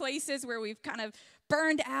in those places where we've kind of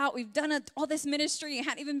burned out. We've done all this ministry and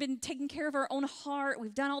hadn't even been taking care of our own heart.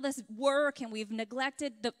 We've done all this work, and we've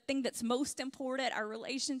neglected the thing that's most important, our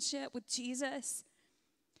relationship with Jesus.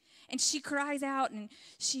 And she cries out, and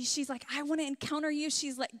she's like, I want to encounter you.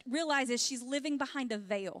 She's like, realizes she's living behind a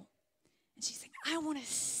veil. And she's like, I want to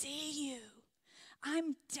see you.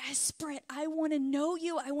 I'm desperate. I want to know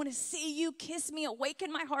you. I want to see you. Kiss me.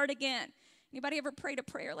 Awaken my heart again. Anybody ever prayed a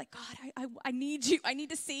prayer like, God, I need you. I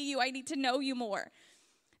need to see you. I need to know you more.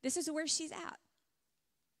 This is where she's at.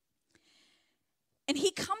 And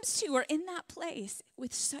he comes to her in that place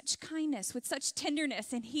with such kindness, with such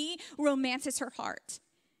tenderness, and he romances her heart.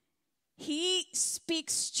 He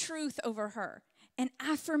speaks truth over her, and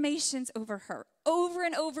affirmations over her over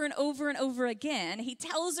and over and over and over again. He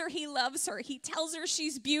tells her he loves her. He tells her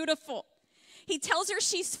she's beautiful. He tells her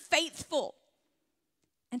she's faithful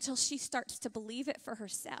until she starts to believe it for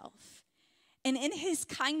herself. And in his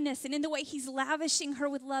kindness and in the way he's lavishing her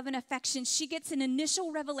with love and affection, she gets an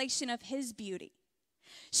initial revelation of his beauty.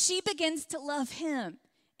 She begins to love him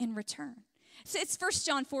in return. So it's 1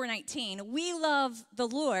 John 4:19. We love the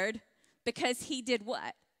Lord because he did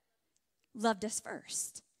what? Loved us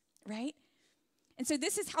first, right? And so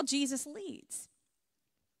this is how Jesus leads.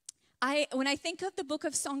 When I think of the book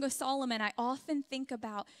of Song of Solomon, I often think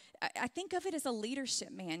about, I think of it as a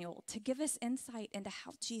leadership manual to give us insight into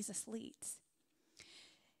how Jesus leads.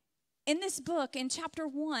 In this book, in chapter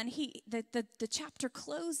 1, the chapter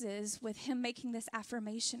closes with him making this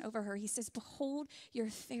affirmation over her. He says, behold, you're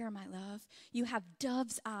fair, my love. You have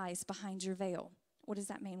dove's eyes behind your veil. What does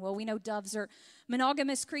that mean? Well, we know doves are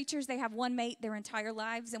monogamous creatures. They have one mate their entire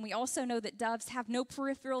lives. And we also know that doves have no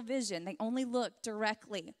peripheral vision. They only look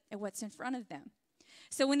directly at what's in front of them.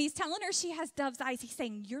 So when he's telling her she has dove's eyes, he's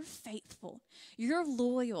saying, you're faithful, you're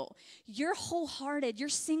loyal, you're wholehearted, you're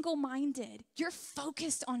single-minded, you're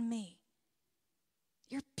focused on me.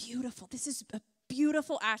 You're beautiful. This is a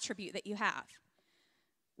beautiful attribute that you have.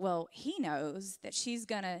 Well, he knows that she's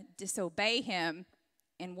going to disobey him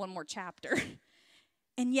in one more chapter.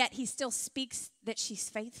 And yet he still speaks that she's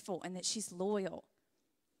faithful and that she's loyal.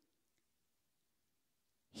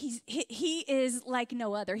 He is like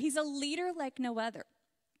no other. He's a leader like no other.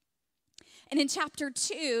 And in chapter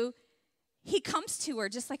 2, he comes to her,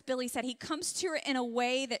 just like Billy said, he comes to her in a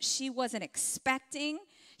way that she wasn't expecting.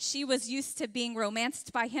 She was used to being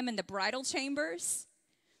romanced by him in the bridal chambers.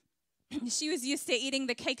 She was used to eating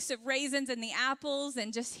the cakes of raisins and the apples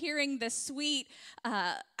and just hearing the sweet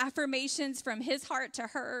affirmations from his heart to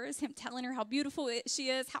hers, him telling her how beautiful she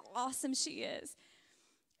is, how awesome she is.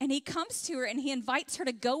 And he comes to her and he invites her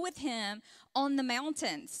to go with him on the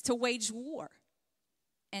mountains to wage war.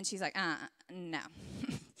 And she's like, no.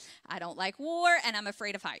 I don't like war, and I'm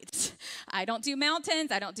afraid of heights. I don't do mountains.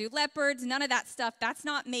 I don't do leopards, none of that stuff. That's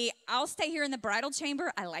not me. I'll stay here in the bridal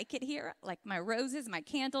chamber. I like it here. I like my roses, my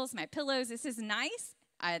candles, my pillows. This is nice.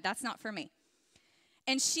 That's not for me.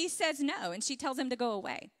 And she says no, and she tells him to go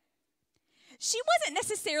away. She wasn't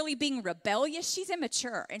necessarily being rebellious. She's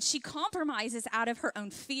immature, and she compromises out of her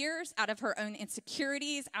own fears, out of her own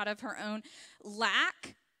insecurities, out of her own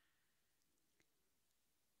lack.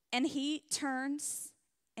 And he turns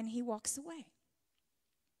and he walks away.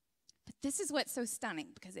 But this is what's so stunning,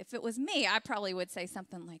 because if it was me, I probably would say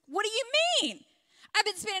something like, what do you mean? I've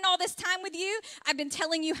been spending all this time with you. I've been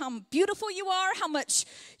telling you how beautiful you are, how much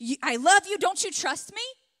I love you. Don't you trust me?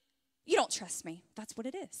 You don't trust me. That's what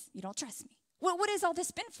it is. You don't trust me. Well, what has all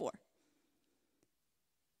this been for?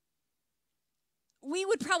 We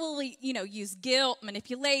would probably, use guilt,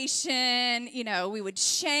 manipulation, we would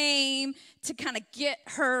shame to kind of get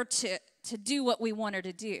her to do what we want her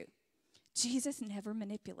to do. Jesus never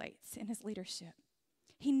manipulates in his leadership.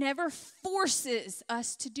 He never forces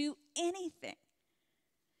us to do anything.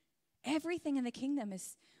 Everything in the kingdom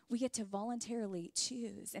is we get to voluntarily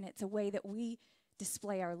choose, and it's a way that we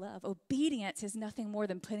display our love. Obedience is nothing more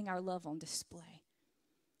than putting our love on display.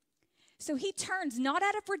 So he turns not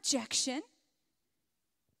out of rejection.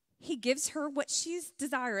 He gives her what she's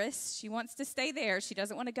desirous. She wants to stay there. She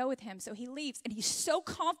doesn't want to go with him. So he leaves. And he's so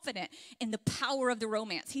confident in the power of the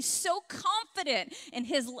romance. He's so confident in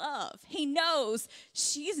his love. He knows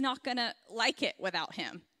she's not going to like it without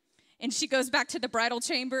him. And she goes back to the bridal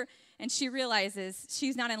chamber, and she realizes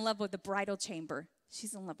she's not in love with the bridal chamber.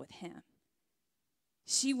 She's in love with him.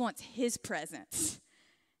 She wants his presence.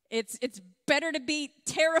 It's better to be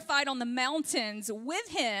terrified on the mountains with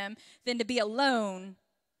him than to be alone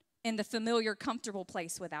in the familiar, comfortable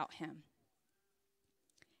place without him.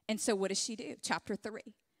 And so what does she do? Chapter 3.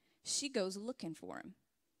 She goes looking for him.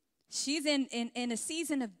 She's in a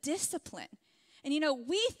season of discipline. And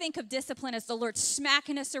we think of discipline as the Lord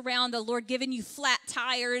smacking us around, the Lord giving you flat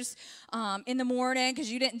tires in the morning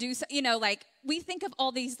because you didn't do so. We think of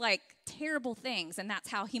all these terrible things, and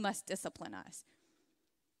that's how he must discipline us.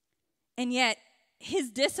 And yet,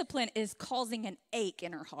 his discipline is causing an ache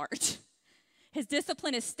in her heart. His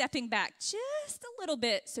discipline is stepping back just a little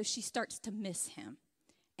bit so she starts to miss him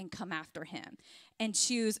and come after him and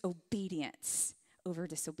choose obedience over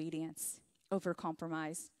disobedience, over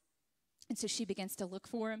compromise. And so she begins to look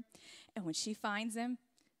for him. And when she finds him,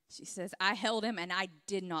 she says, I held him and I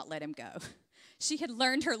did not let him go. She had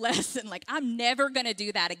learned her lesson, I'm never going to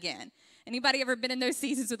do that again. Anybody ever been in those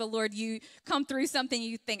seasons with the Lord? You come through something,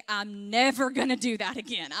 you think, I'm never going to do that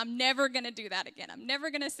again. I'm never going to do that again. I'm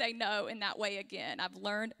never going to say no in that way again. I've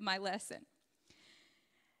learned my lesson.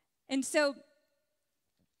 And so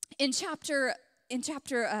in chapter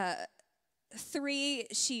 3,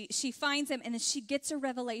 she finds him, and then she gets a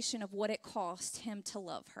revelation of what it cost him to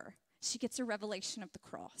love her. She gets a revelation of the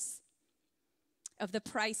cross, of the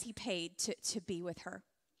price he paid to be with her.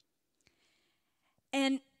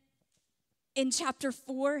 And in chapter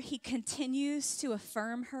 4, he continues to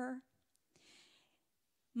affirm her.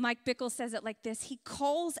 Mike Bickle says it like this: he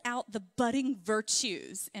calls out the budding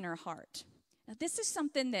virtues in her heart. Now, this is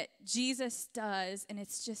something that Jesus does, and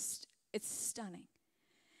it's stunning.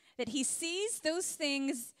 That he sees those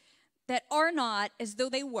things that are not as though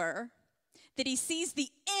they were, that he sees the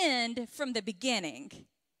end from the beginning,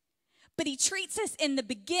 but he treats us in the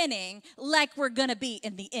beginning like we're going to be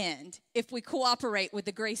in the end if we cooperate with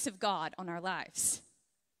the grace of God on our lives.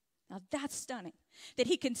 Now that's stunning. That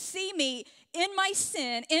he can see me in my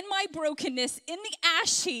sin, in my brokenness, in the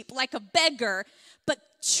ash heap like a beggar, but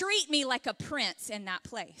treat me like a prince in that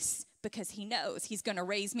place, because he knows he's going to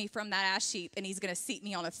raise me from that ash heap and he's going to seat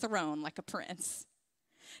me on a throne like a prince.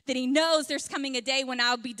 That he knows there's coming a day when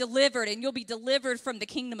I'll be delivered, and you'll be delivered from the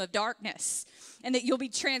kingdom of darkness, and that you'll be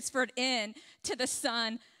transferred in to the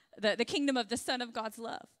Son, the kingdom of the Son of God's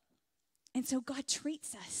love. And so God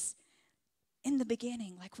treats us in the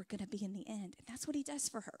beginning like we're going to be in the end. And that's what he does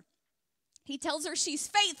for her. He tells her she's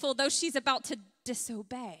faithful, though she's about to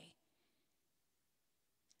disobey,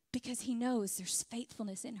 because he knows there's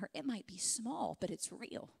faithfulness in her. It might be small, but it's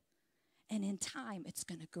real. And in time, it's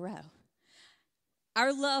going to grow.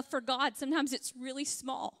 Our love for God, sometimes it's really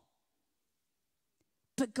small.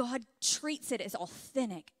 But God treats it as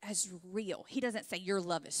authentic, as real. He doesn't say your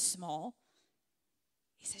love is small.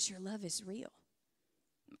 He says your love is real.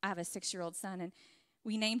 I have a 6-year-old son, and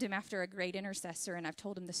we named him after a great intercessor, and I've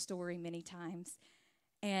told him the story many times.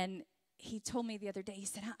 And he told me the other day, he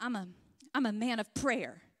said, I'm a man of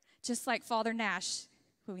prayer, just like Father Nash,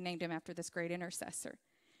 who we named him after this great intercessor.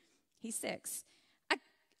 He's 6.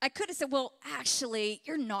 I could have said, well, actually,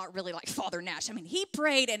 you're not really like Father Nash. I mean, he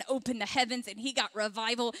prayed and opened the heavens, and he got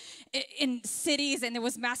revival in cities, and there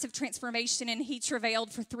was massive transformation, and he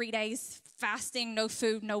travailed for 3 days, fasting, no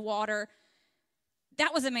food, no water.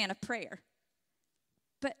 That was a man of prayer.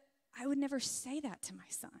 But I would never say that to my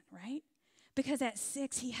son, right? Because at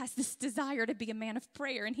 6, he has this desire to be a man of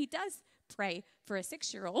prayer, and he does pray for a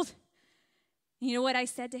 6-year-old. You know what I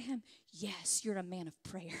said to him? Yes, you're a man of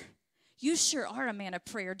prayer. You sure are a man of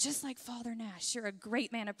prayer, just like Father Nash. You're a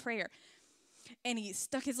great man of prayer. And he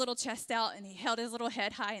stuck his little chest out, and he held his little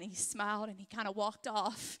head high, and he smiled, and he kind of walked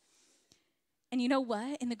off. And you know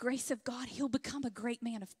what? In the grace of God, he'll become a great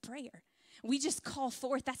man of prayer. We just call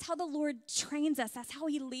forth. That's how the Lord trains us. That's how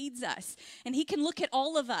he leads us. And he can look at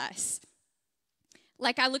all of us.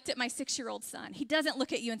 Like I looked at my 6-year-old son. He doesn't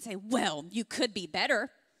look at you and say, well, you could be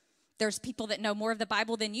better. There's people that know more of the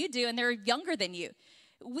Bible than you do, and they're younger than you.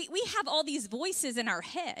 We have all these voices in our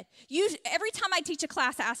head. Every time I teach a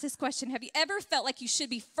class, I ask this question: have you ever felt like you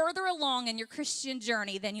should be further along in your Christian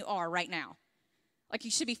journey than you are right now? Like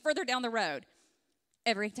you should be further down the road?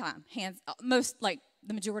 Every time, hands, most, like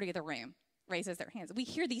the majority of the room raises their hands. We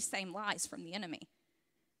hear these same lies from the enemy.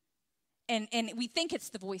 And we think it's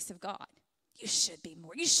the voice of God. You should be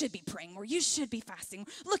more. You should be praying more. You should be fasting.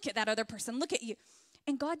 Look at that other person. Look at you.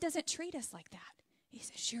 And God doesn't treat us like that. He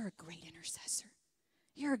says, you're a great intercessor.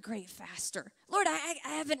 You're a great faster. Lord, I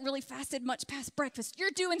haven't really fasted much past breakfast.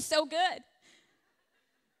 You're doing so good.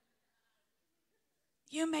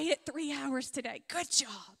 You made it 3 hours today. Good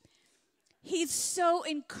job. He's so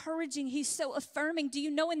encouraging. He's so affirming. Do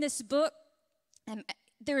you know in this book,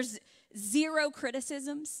 there's 0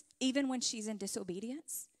 criticisms, even when she's in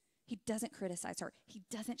disobedience? He doesn't criticize her. He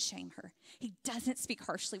doesn't shame her. He doesn't speak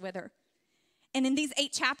harshly with her. And in these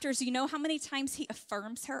 8 chapters, you know how many times he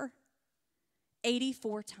affirms her?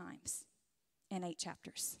 84 times in 8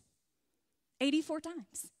 chapters. 84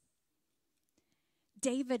 times.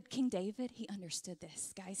 King David, he understood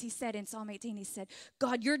this, guys. He said in Psalm 18, he said,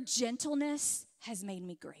 God, your gentleness has made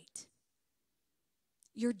me great.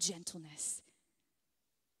 Your gentleness.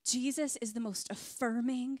 Jesus is the most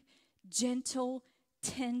affirming, gentle,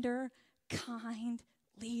 tender, kind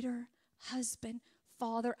leader, husband,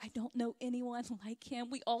 father. I don't know anyone like him.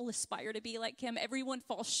 We all aspire to be like him. Everyone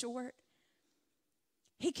falls short.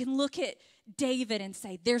 He can look at David and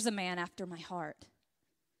say, there's a man after my heart.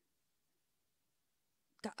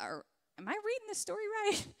 God, am I reading this story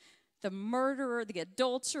right? The murderer, the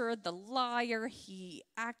adulterer, the liar, he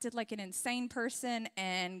acted like an insane person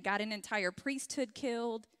and got an entire priesthood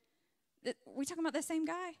killed. We talking about the same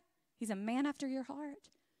guy? He's a man after your heart.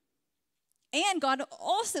 And God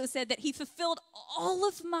also said that he fulfilled all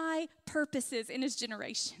of my purposes in his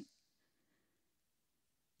generation.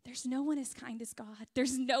 There's no one as kind as God.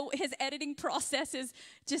 His editing process is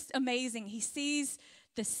just amazing. He sees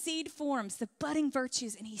the seed forms, the budding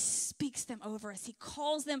virtues, and he speaks them over us. He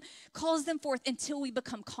calls them forth until we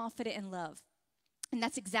become confident in love. And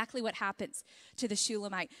that's exactly what happens to the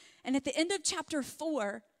Shulamite. And at the end of chapter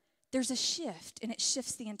 4, there's a shift, and it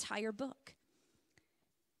shifts the entire book.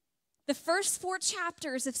 The first 4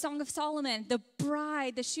 chapters of Song of Solomon, the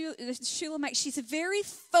bride, the Shulamite, she's very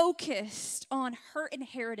focused on her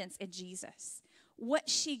inheritance in Jesus, what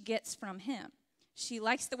she gets from him. She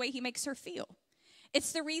likes the way he makes her feel.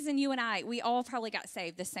 It's the reason you and we all probably got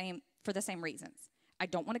saved for the same reasons. I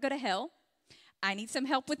don't want to go to hell. I need some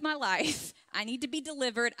help with my life. I need to be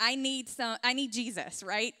delivered. I need Jesus,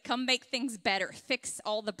 right? Come make things better. Fix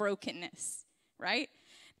all the brokenness, right?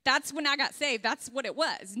 That's when I got saved. That's what it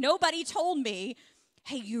was. Nobody told me,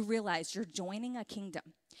 hey, you realize you're joining a kingdom.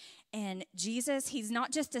 And Jesus, he's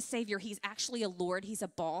not just a savior. He's actually a Lord. He's a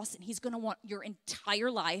boss. And he's going to want your entire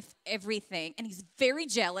life, everything. And he's very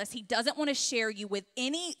jealous. He doesn't want to share you with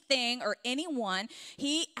anything or anyone.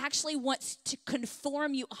 He actually wants to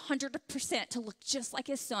conform you 100% to look just like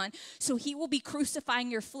his son. So he will be crucifying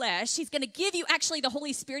your flesh. He's going to give you actually the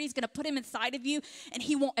Holy Spirit. He's going to put him inside of you. And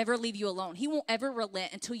he won't ever leave you alone. He won't ever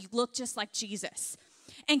relent until you look just like Jesus.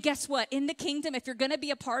 And guess what? In the kingdom, if you're going to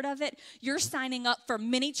be a part of it, you're signing up for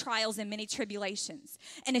many trials and many tribulations.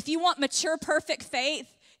 And if you want mature, perfect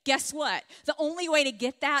faith, guess what? The only way to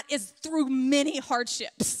get that is through many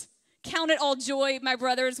hardships. Count it all joy, my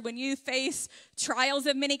brothers, when you face trials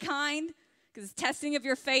of many kind, because testing of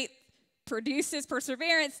your faith produces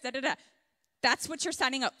perseverance, That's what you're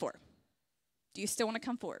signing up for. Do you still want to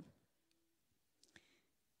come forward?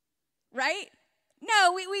 Right?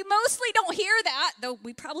 No, we mostly don't hear that, though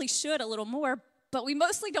we probably should a little more, but we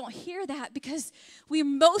mostly don't hear that because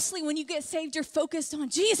when you get saved, you're focused on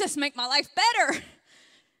Jesus, make my life better.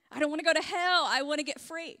 I don't want to go to hell. I want to get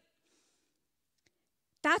free.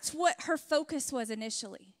 That's what her focus was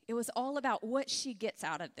initially. It was all about what she gets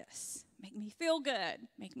out of this. Make me feel good.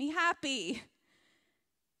 Make me happy.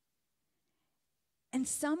 And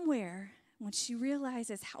somewhere, when she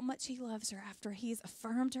realizes how much he loves her after he's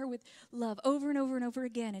affirmed her with love over and over and over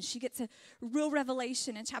again, and she gets a real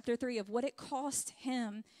revelation in chapter 3 of what it cost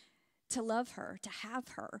him to love her, to have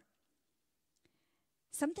her,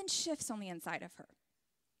 something shifts on the inside of her.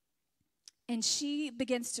 And she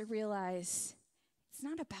begins to realize it's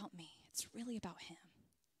not about me, it's really about him.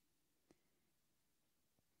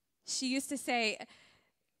 She used to say,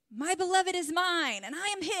 my beloved is mine, and I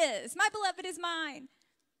am his. My beloved is mine.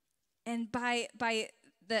 And by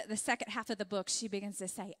the second half of the book, she begins to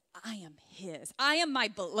say, I am his. I am my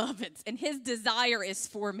beloved's, and his desire is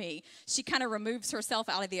for me. She kind of removes herself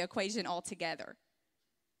out of the equation altogether.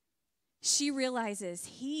 She realizes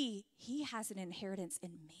he has an inheritance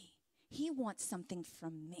in me. He wants something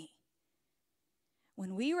from me.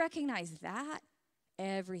 When we recognize that,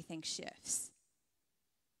 everything shifts.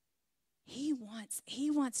 He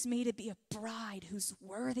wants me to be a bride who's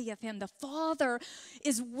worthy of him. The Father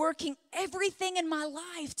is working everything in my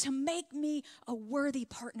life to make me a worthy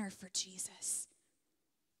partner for Jesus.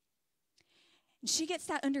 And she gets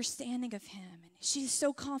that understanding of him. And she's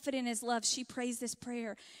so confident in his love. She prays this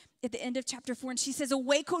prayer at the end of chapter 4. And she says,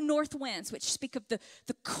 awake, O north winds, which speak of the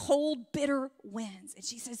cold, bitter winds. And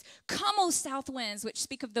she says, come, O south winds, which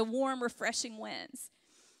speak of the warm, refreshing winds.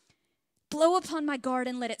 Blow upon my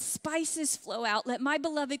garden, let its spices flow out. Let my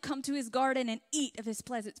beloved come to his garden and eat of his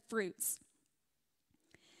pleasant fruits.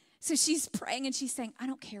 So she's praying and she's saying, I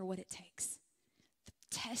don't care what it takes. The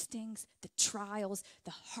testings, the trials,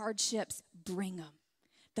 the hardships, bring them.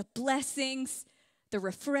 The blessings, the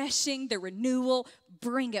refreshing, the renewal,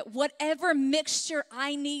 bring it. Whatever mixture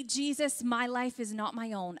I need, Jesus, my life is not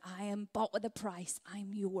my own. I am bought with a price.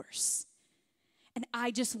 I'm yours. And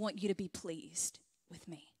I just want you to be pleased with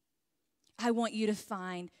me. I want you to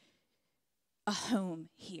find a home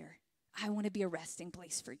here. I want to be a resting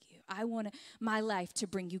place for you. I want my life to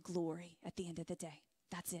bring you glory at the end of the day.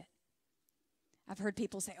 That's it. I've heard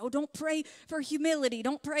people say, oh, don't pray for humility.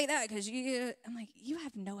 Don't pray that because I'm like, you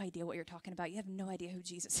have no idea what you're talking about. You have no idea who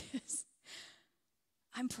Jesus is.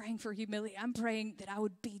 I'm praying for humility. I'm praying that I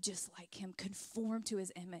would be just like him, conform to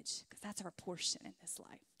his image, because that's our portion in this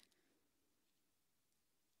life.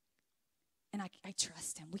 And I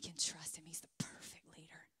trust him. We can trust him. He's the perfect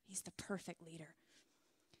leader. He's the perfect leader.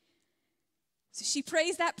 So she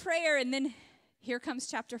prays that prayer, and then here comes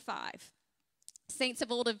chapter 5. Saints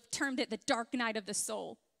of old have termed it the dark night of the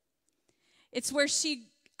soul. It's where she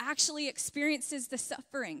actually experiences the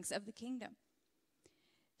sufferings of the kingdom.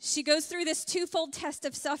 She goes through this twofold test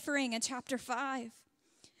of suffering in chapter 5.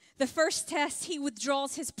 The first test, he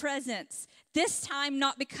withdraws his presence. This time,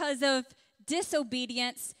 not because of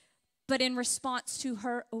disobedience, but in response to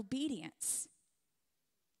her obedience.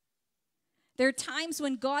 There are times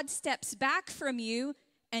when God steps back from you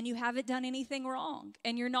and you haven't done anything wrong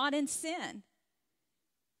and you're not in sin.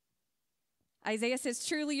 Isaiah says,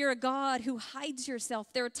 truly you're a God who hides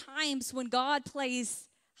yourself. There are times when God plays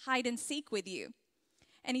hide and seek with you.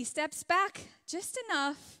 And he steps back just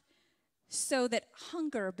enough so that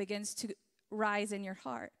hunger begins to rise in your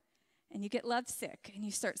heart. And you get lovesick and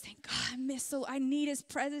you start saying, God, I need his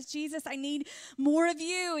presence. Jesus, I need more of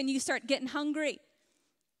you. And you start getting hungry,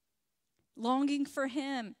 longing for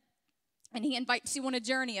him. And he invites you on a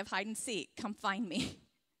journey of hide and seek. Come find me.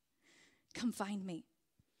 Come find me.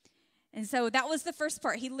 And so that was the first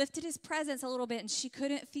part. He lifted his presence a little bit, and she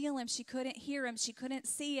couldn't feel him. She couldn't hear him. She couldn't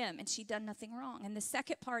see him, and she'd done nothing wrong. And the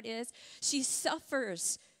second part is she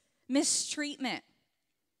suffers mistreatment.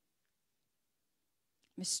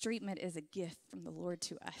 Mistreatment is a gift from the Lord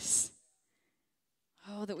to us.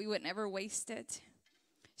 Oh, that we would never waste it.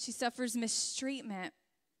 She suffers mistreatment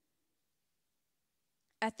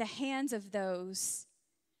at the hands of those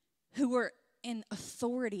who were in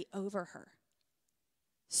authority over her.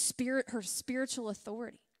 Her spiritual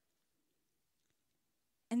authority.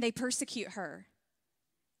 And they persecute her.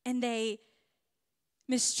 And they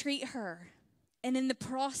mistreat her. And in the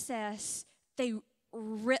process, they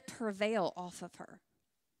rip her veil off of her.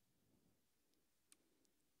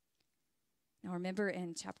 Now remember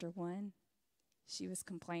in chapter 1, she was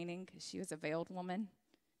complaining because she was a veiled woman.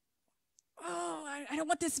 Oh, I don't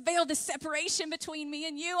want this veil, this separation between me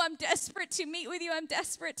and you. I'm desperate to meet with you. I'm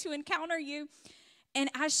desperate to encounter you. And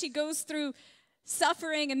as she goes through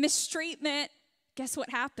suffering and mistreatment, guess what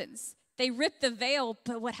happens? They rip the veil,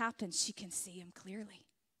 but what happens? She can see him clearly.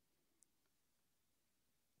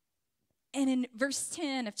 And in verse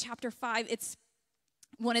 10 of chapter 5, it's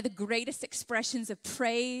one of the greatest expressions of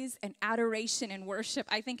praise and adoration and worship,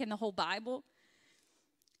 I think, in the whole Bible.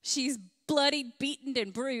 She's bloodied, beaten,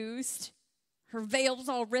 and bruised. Her veil's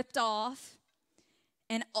all ripped off.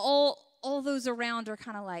 And all those around are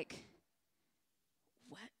kind of like,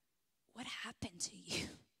 what happened to you?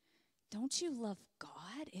 Don't you love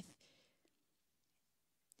God?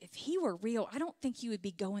 If he were real, I don't think you would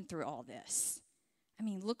be going through all this. I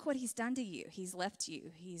mean, look what he's done to you. He's left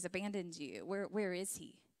you. He's abandoned you. Where is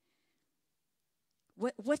he?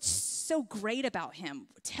 What's so great about him?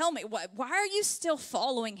 Tell me, why are you still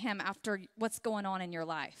following him after what's going on in your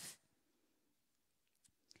life?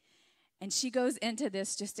 And she goes into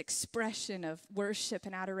this just expression of worship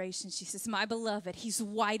and adoration. She says, my beloved, he's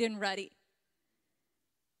white and ruddy.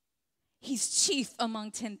 He's chief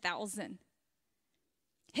among 10,000.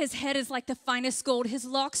 His head is like the finest gold. His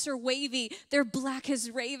locks are wavy. They're black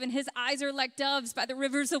as raven. His eyes are like doves by the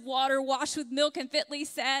rivers of water, washed with milk and fitly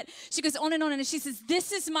set. She goes on, and she says,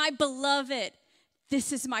 this is my beloved.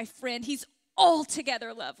 This is my friend. He's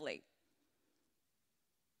altogether lovely.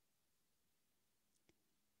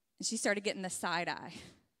 And she started getting the side eye.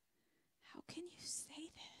 How can you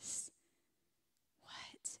say this?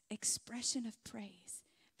 What? Expression of praise.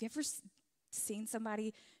 Have you ever seen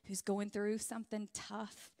somebody who's going through something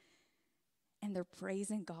tough and they're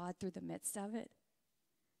praising God through the midst of it?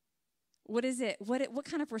 What is it? What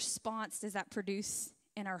kind of response does that produce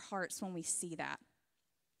in our hearts when we see that?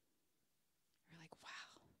 We're like,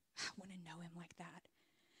 wow, I want to know him like that.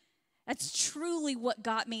 That's truly what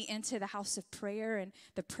got me into the house of prayer and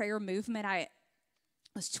the prayer movement. I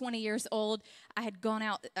was 20 years old. I had gone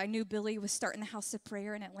out. I knew Billy was starting the house of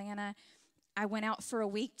prayer in Atlanta. I went out for a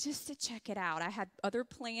week just to check it out. I had other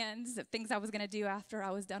plans of things I was going to do after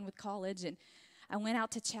I was done with college. And I went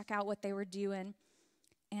out to check out what they were doing.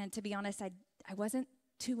 And to be honest, I wasn't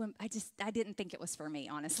too, I didn't think it was for me,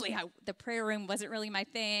 honestly. The prayer room wasn't really my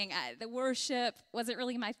thing. The worship wasn't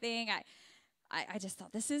really my thing. I just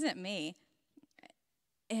thought, this isn't me.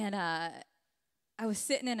 And I was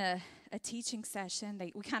sitting in a teaching session.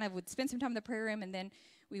 We kind of would spend some time in the prayer room, and then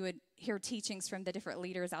we would hear teachings from the different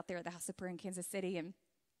leaders out there at the House of Prayer in Kansas City. And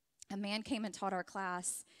a man came and taught our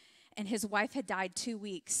class, and his wife had died 2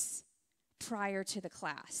 weeks prior to the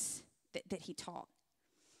class that he taught.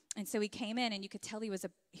 And so he came in, and you could tell he was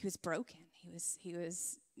broken. He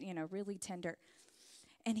was really tender.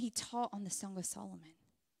 And he taught on the Song of Solomon.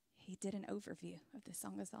 He did an overview of the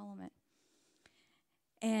Song of Solomon.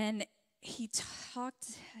 And he got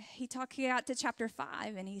to chapter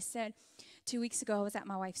 5, and he said, 2 weeks ago, I was at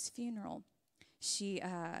my wife's funeral. She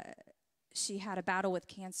she had a battle with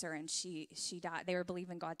cancer, and she died. They were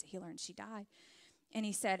believing God to heal her, and she died. And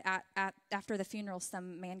he said, after the funeral,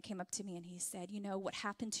 some man came up to me, and he said, you know, what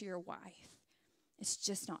happened to your wife, it's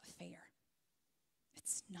just not fair.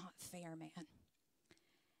 It's not fair, man.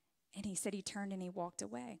 And he said he turned and he walked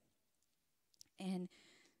away. And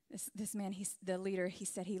this man, the leader, he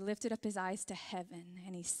said he lifted up his eyes to heaven,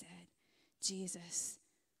 and he said, Jesus,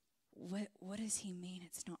 what does he mean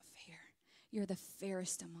it's not fair? You're the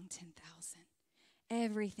fairest among 10,000.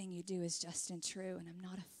 Everything you do is just and true, and I'm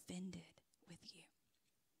not offended with you.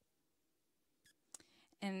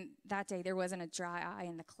 And that day, there wasn't a dry eye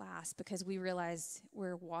in the class because we realized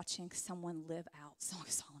we're watching someone live out Song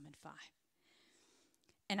of Solomon 5.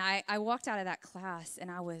 And I walked out of that class,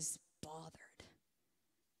 and I was bothered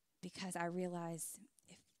because I realized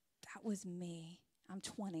if that was me, I'm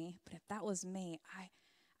 20, but if that was me,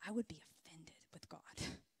 I would be offended with God.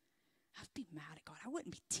 I would be mad at God. I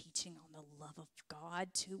wouldn't be teaching on the love of God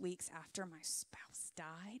 2 weeks after my spouse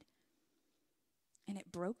died. And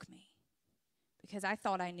it broke me because I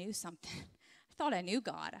thought I knew something. I thought I knew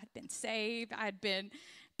God. I'd been saved. I'd been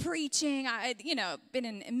preaching. I'd, been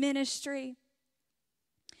in ministry.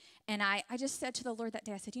 And I just said to the Lord that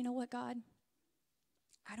day, I said, you know what, God?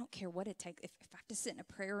 I don't care what it takes. If I have to sit in a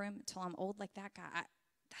prayer room until I'm old like that guy,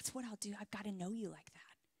 that's what I'll do. I've got to know you like that.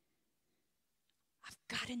 I've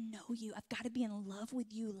got to know you. I've got to be in love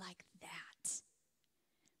with you like that.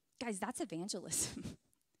 Guys, that's evangelism.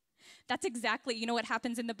 That's exactly, you know what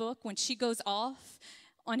happens in the book when she goes off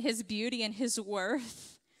on his beauty and his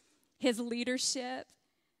worth, his leadership.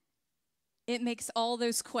 It makes all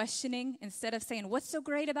those questioning, instead of saying, what's so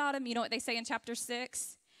great about him? You know what they say in chapter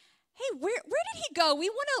 6? Hey, where did he go? We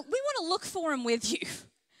want to look for him with you.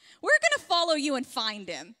 We're going to follow you and find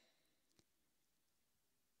him.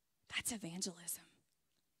 That's evangelism.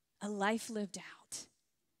 A life lived out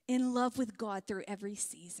in love with God through every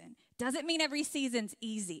season. Doesn't mean every season's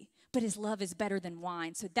easy, but his love is better than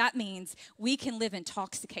wine. So that means we can live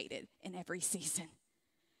intoxicated in every season.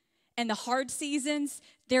 And the hard seasons,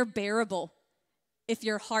 they're bearable if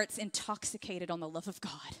your heart's intoxicated on the love of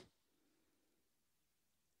God.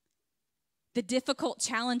 The difficult,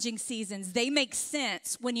 challenging seasons, they make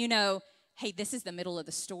sense when you know, hey, this is the middle of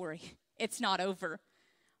the story. It's not over.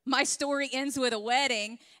 My story ends with a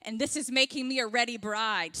wedding, and this is making me a ready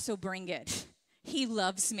bride, so bring it. He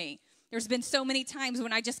loves me. There's been so many times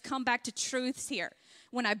when I just come back to truths here.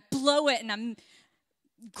 When I blow it and I'm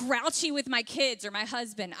grouchy with my kids or my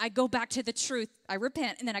husband, I go back to the truth. I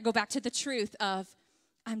repent, and then I go back to the truth of,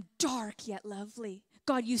 I'm dark yet lovely.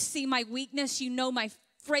 God, you see my weakness. You know my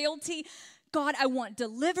frailty. God, I want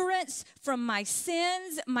deliverance from my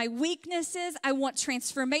sins, my weaknesses. I want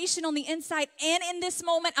transformation on the inside. And in this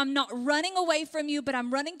moment, I'm not running away from you, but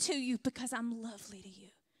I'm running to you because I'm lovely to you.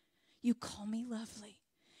 You call me lovely.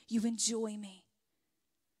 You enjoy me.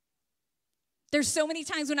 There's so many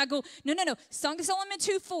times when I go, no. Song of Solomon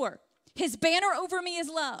 2:4. His banner over me is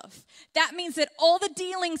love. That means that all the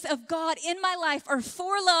dealings of God in my life are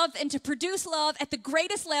for love and to produce love at the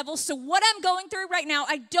greatest level. So what I'm going through right now,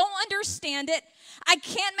 I don't understand it. I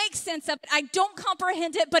can't make sense of it. I don't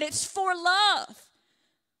comprehend it, but it's for love.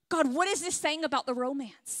 God, what is this saying about the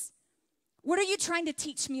romance? What are you trying to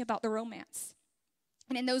teach me about the romance?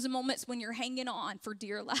 And in those moments when you're hanging on for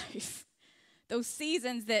dear life, those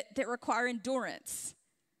seasons that require endurance,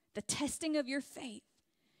 the testing of your faith,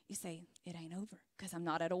 you say, it ain't over because I'm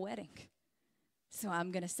not at a wedding. So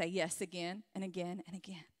I'm going to say yes again and again and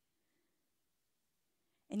again.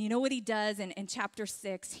 And you know what he does in chapter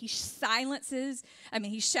 6? He shatters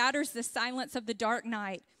the silence of the dark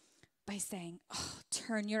night by saying, oh,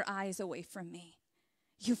 turn your eyes away from me.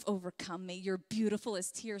 You've overcome me. You're beautiful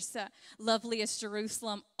as Tirzah, lovely as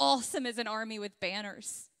Jerusalem, awesome as an army with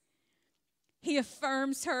banners. He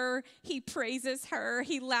affirms her. He praises her.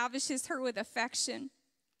 He lavishes her with affection.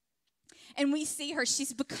 And we see her,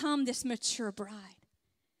 she's become this mature bride.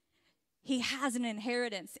 He has an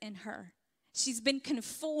inheritance in her. She's been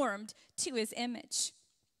conformed to his image.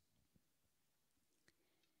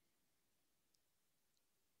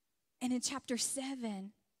 And in chapter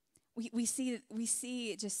 7, we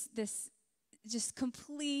see just this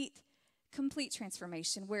complete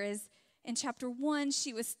transformation. Whereas in chapter 1,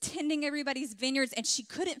 she was tending everybody's vineyards and she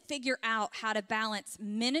couldn't figure out how to balance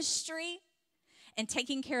ministry and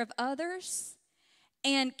taking care of others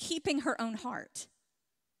and keeping her own heart.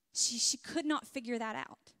 She could not figure that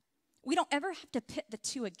out. We don't ever have to pit the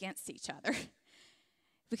two against each other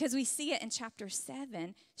because we see it in chapter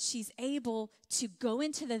 7. She's able to go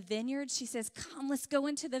into the vineyard. She says, come, let's go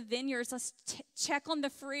into the vineyards. Let's check on the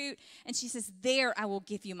fruit. And she says, there I will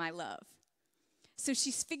give you my love. So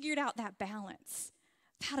she's figured out that balance.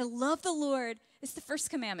 How to love the Lord is the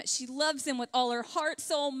first commandment. She loves him with all her heart,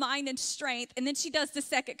 soul, mind, and strength. And then she does the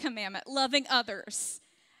second commandment, loving others.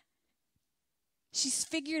 She's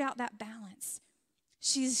figured out that balance.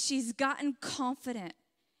 She's gotten confident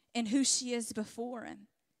in who she is before him,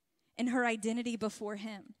 in her identity before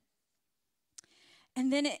him.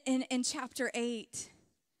 And then in chapter 8,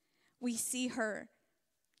 we see her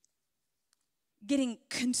getting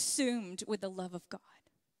consumed with the love of God.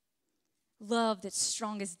 Love that's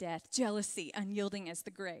strong as death, jealousy, unyielding as the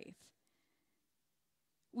grave.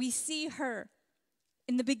 We see her,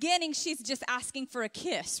 in the beginning, she's just asking for a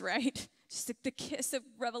kiss, right? Just the kiss of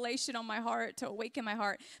revelation on my heart to awaken my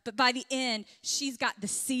heart. But by the end, she's got the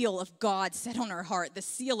seal of God set on her heart, the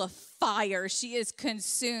seal of fire. She is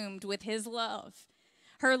consumed with his love.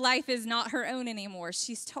 Her life is not her own anymore.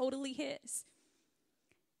 She's totally his.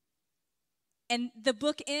 And the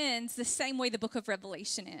book ends the same way the book of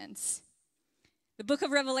Revelation ends. The book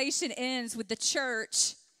of Revelation ends with the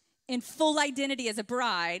church in full identity as a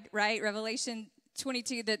bride, right? Revelation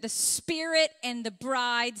 22, the Spirit and the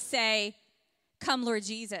bride say, "Come, Lord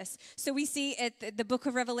Jesus." So we see at the book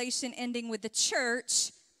of Revelation ending with the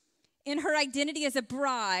church in her identity as a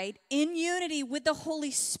bride, in unity with the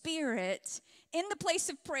Holy Spirit, in the place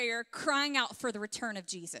of prayer, crying out for the return of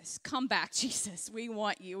Jesus. Come back, Jesus. We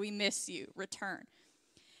want you. We miss you. Return.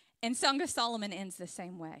 And Song of Solomon ends the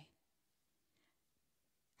same way.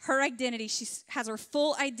 Her identity, she has her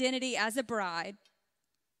full identity as a bride,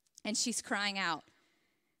 and she's crying out.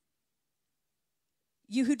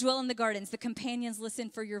 You who dwell in the gardens, the companions listen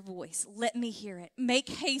for your voice. Let me hear it. Make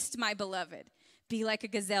haste, my beloved. Be like a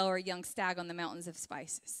gazelle or a young stag on the mountains of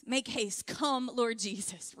spices. Make haste. Come, Lord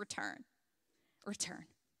Jesus. Return. Return.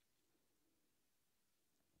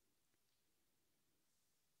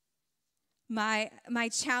 My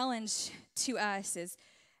challenge to us is,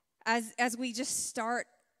 as we just start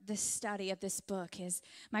the study of this book, is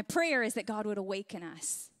my prayer is that God would awaken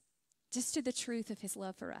us just to the truth of his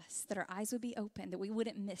love for us, that our eyes would be open, that we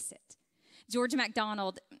wouldn't miss it. George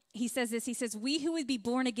MacDonald, he says this, he says, we who would be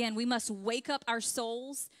born again, we must wake up our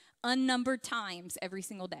souls unnumbered times every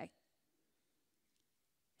single day.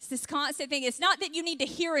 It's this constant thing. It's not that you need to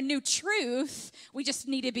hear a new truth. We just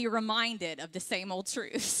need to be reminded of the same old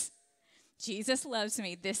truths. Jesus loves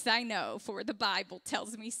me. This I know, for the Bible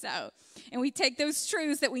tells me so. And we take those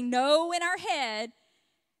truths that we know in our head,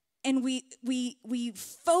 and we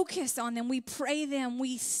focus on them. We pray them.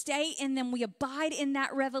 We stay in them. We abide in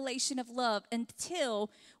that revelation of love until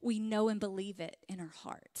we know and believe it in our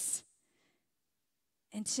hearts.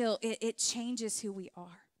 Until it changes who we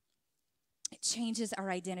are. It changes our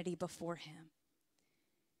identity before him.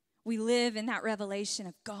 We live in that revelation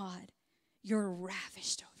of God. You're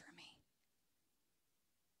ravished over me.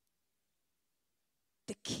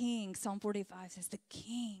 The king, Psalm 45 says, the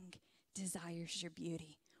king desires your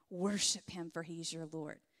beauty. Worship him, for he's your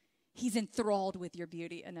Lord. He's enthralled with your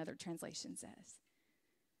beauty, another translation says.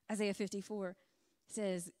 Isaiah 54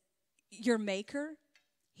 says, your maker,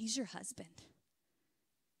 he's your husband.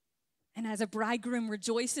 And as a bridegroom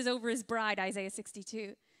rejoices over his bride, Isaiah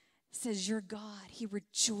 62 says, your God, he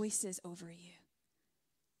rejoices over you.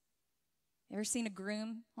 Ever seen a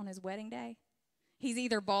groom on his wedding day? He's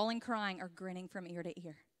either bawling, crying, or grinning from ear to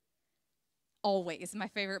ear. Always my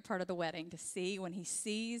favorite part of the wedding, to see when he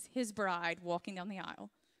sees his bride walking down the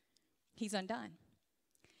aisle. He's undone.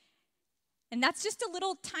 And that's just a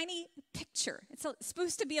little tiny picture. It's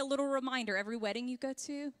supposed to be a little reminder every wedding you go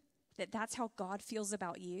to that that's how God feels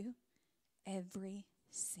about you every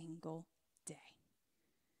single day.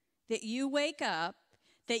 That you wake up,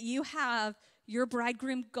 that you have your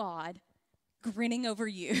bridegroom God grinning over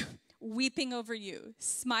you, weeping over you,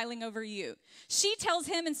 smiling over you. She tells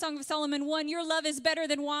him in Song of Solomon 1, your love is better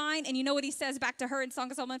than wine. And you know what he says back to her in Song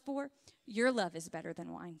of Solomon 4? Your love is better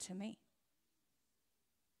than wine to me.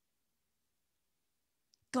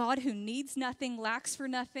 God, who needs nothing, lacks for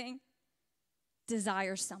nothing,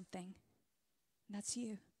 desires something. That's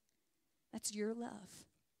you. That's your love.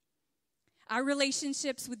 Our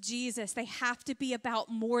relationships with Jesus, they have to be about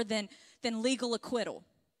more than legal acquittal.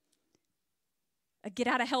 A get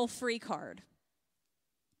out of hell free card.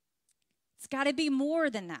 It's got to be more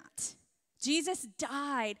than that. Jesus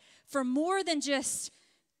died for more than just,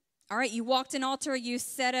 all right, you walked an altar, you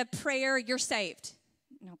said a prayer, you're saved.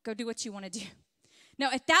 No, go do what you want to do.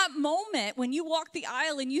 Now, at that moment, when you walked the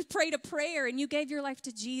aisle and you prayed a prayer and you gave your life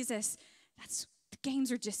to Jesus, the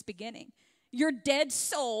games are just beginning. Your dead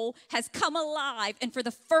soul has come alive, and for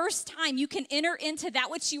the first time, you can enter into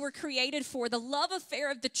that which you were created for, the love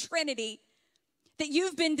affair of the Trinity that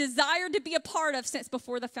you've been desired to be a part of since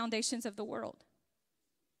before the foundations of the world.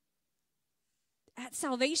 at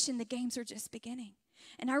salvation, the games are just beginning.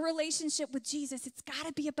 And our relationship with Jesus, it's got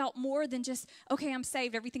to be about more than just, okay, I'm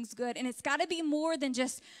saved, everything's good. And it's got to be more than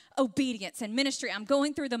just obedience and ministry. I'm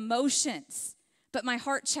going through the motions, but my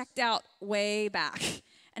heart checked out way back.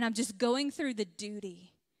 And I'm just going through the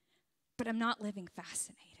duty, but I'm not living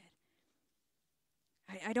fascinated.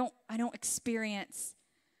 I don't experience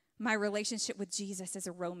my relationship with Jesus as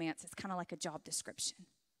a romance. It's kind of like a job description.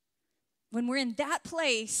 When we're in that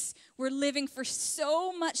place, we're living for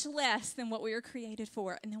so much less than what we were created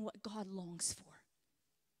for and than what God longs for.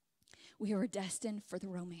 We are destined for the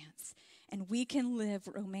romance, and we can live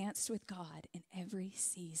romanced with God in every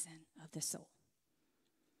season of the soul.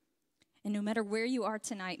 And no matter where you are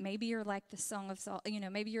tonight, maybe you're like the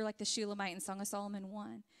maybe you're like the Shulamite in Song of Solomon 1.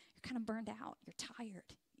 You're kind of burned out. You're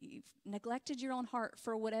tired. You've neglected your own heart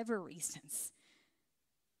for whatever reasons.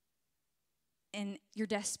 And you're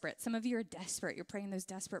desperate. Some of you are desperate. You're praying those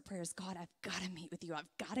desperate prayers. God, I've got to meet with you. I've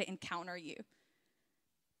got to encounter you.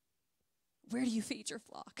 Where do you feed your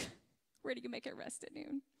flock? Where do you make it rest at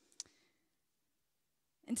noon?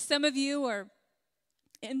 And some of you are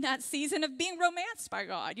in that season of being romanced by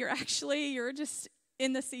God. You're just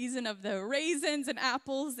in the season of the raisins and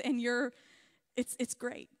apples, and it's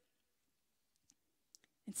great.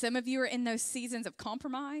 And some of you are in those seasons of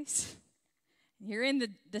compromise. You're in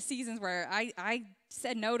the seasons where I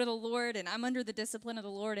said no to the Lord, and I'm under the discipline of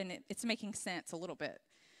the Lord, and it's making sense a little bit.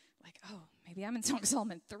 Like, oh, maybe I'm in Song of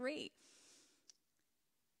Solomon 3.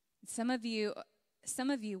 Some of you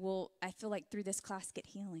will, I feel like, through this class get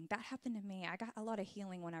healing. That happened to me. I got a lot of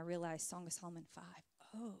healing when I realized Song of Solomon 5.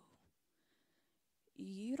 Oh,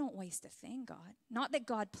 you don't waste a thing, God. Not that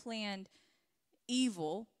God planned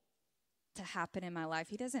evil to happen in my life.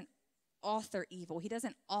 He doesn't author evil. He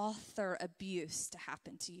doesn't author abuse to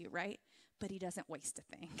happen to you, right? But he doesn't waste a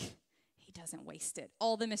thing. He doesn't waste it.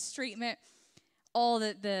 All the mistreatment, all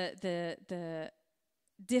the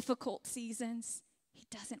difficult seasons, he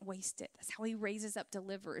doesn't waste it. That's how he raises up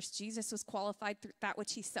deliverers. Jesus was qualified through that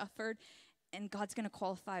which he suffered, and God's going to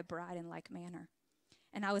qualify a bride in like manner.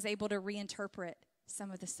 And I was able to reinterpret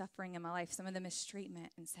some of the suffering in my life, some of the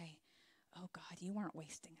mistreatment, and say, oh, God, you weren't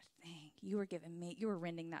wasting a thing. You were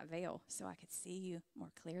rending that veil so I could see you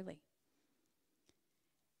more clearly.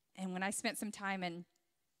 And when I spent some time in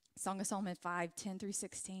Song of Solomon 5, 10 through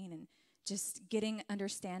 16, and just getting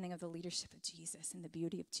understanding of the leadership of Jesus and the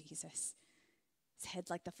beauty of Jesus, his head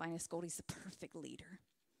like the finest gold, he's the perfect leader.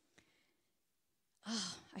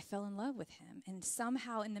 Oh, I fell in love with him. And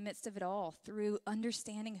somehow in the midst of it all, through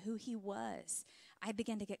understanding who he was, I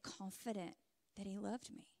began to get confident that he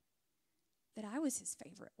loved me, that I was his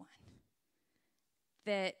favorite one,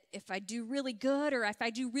 that if I do really good or if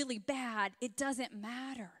I do really bad, it doesn't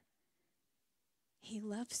matter. He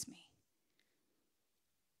loves me.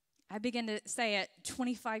 I began to say at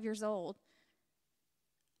 25 years old,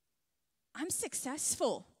 I'm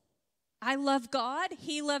successful. I love God.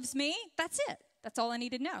 He loves me. That's it. That's all I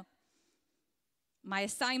need to know. My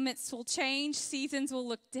assignments will change. Seasons will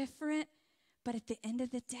look different. But at the end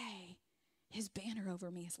of the day, his banner over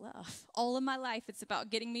me is love. All of my life, it's about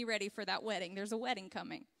getting me ready for that wedding. There's a wedding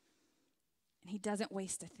coming. And he doesn't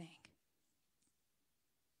waste a thing.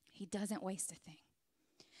 He doesn't waste a thing.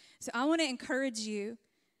 So I want to encourage you,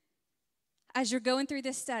 as you're going through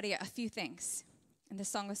this study, a few things in the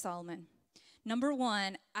Song of Solomon. Number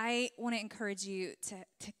one, I want to encourage you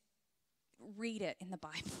to read it in the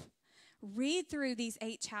Bible. Read through these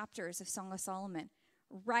 8 chapters of Song of Solomon.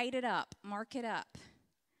 Write it up. Mark it up.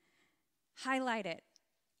 Highlight it.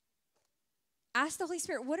 Ask the Holy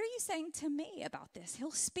Spirit, what are you saying to me about this?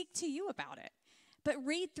 He'll speak to you about it. But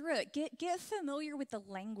read through it. Get familiar with the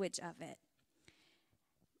language of it.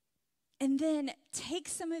 And then take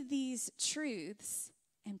some of these truths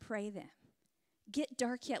and pray them. Get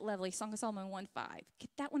dark yet lovely, Song of Solomon 1:5. Get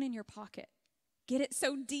that one in your pocket. Get it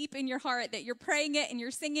so deep in your heart that you're praying it and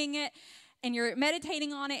you're singing it and you're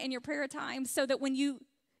meditating on it in your prayer time, so that when you,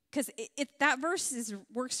 because that verse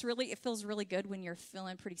it feels really good when you're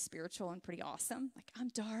feeling pretty spiritual and pretty awesome. Like, I'm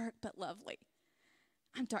dark but lovely.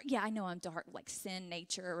 I'm dark. Yeah, I know I'm dark, like sin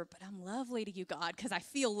nature, but I'm lovely to you, God, because I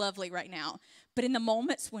feel lovely right now. But in the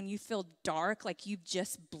moments when you feel dark, like you've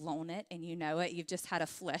just blown it and you know it, you've just had a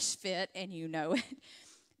flesh fit and you know it,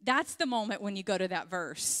 that's the moment when you go to that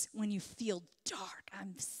verse, when you feel dark.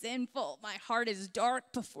 I'm sinful. My heart is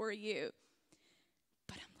dark before you,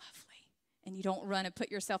 but I'm lovely. And you don't run and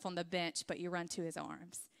put yourself on the bench, but you run to his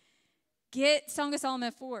arms. Get Song of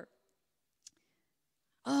Solomon 4.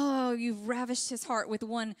 Oh, you've ravished his heart with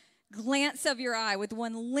one glance of your eye, with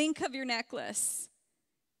one link of your necklace.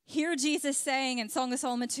 Hear Jesus saying in Song of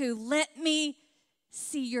Solomon 2, let me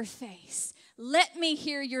see your face. let me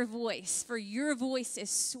hear your voice, for your voice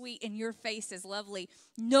is sweet and your face is lovely.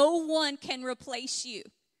 No one can replace you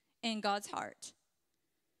in God's heart.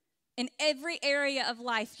 In every area of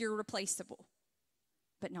life, you're replaceable,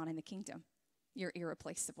 but not in the kingdom. You're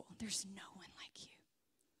irreplaceable. There's no one like you.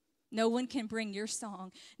 No one can bring your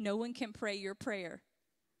song. No one can pray your prayer.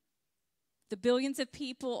 The billions of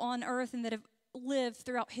people on earth and that have lived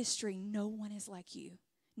throughout history, no one is like you.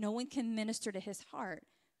 No one can minister to his heart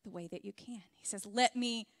the way that you can. He says, let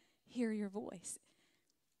me hear your voice.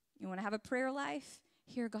 You want to have a prayer life?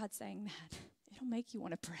 Hear God saying that. It'll make you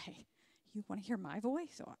want to pray. You want to hear my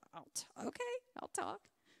voice? So I'll talk.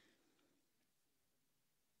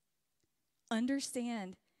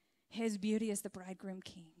 Understand his beauty as the bridegroom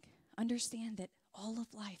king. Understand that all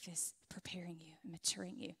of life is preparing you and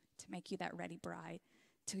maturing you to make you that ready bride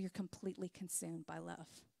till you're completely consumed by love.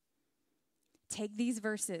 Take these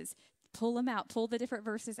verses, pull them out, pull the different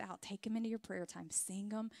verses out, take them into your prayer time, sing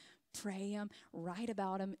them, pray them, write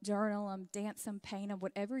about them, journal them, dance them, paint them,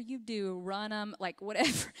 whatever you do, run them, like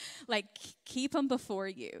whatever, like keep them before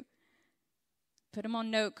you. Put them on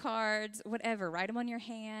note cards, whatever, write them on your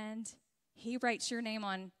hand. He writes your name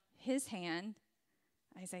on his hand,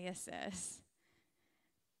 Isaiah says.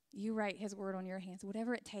 You write his word on your hands.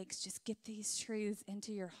 Whatever it takes, just get these truths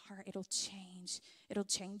into your heart. It'll change. It'll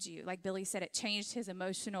change you. Like Billy said, it changed his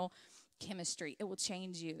emotional chemistry. It will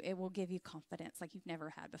change you. It will give you confidence like you've never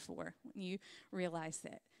had before when you realize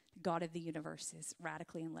that the God of the universe is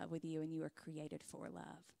radically in love with you and you are created for love.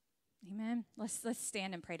 Amen. Let's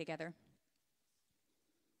stand and pray together.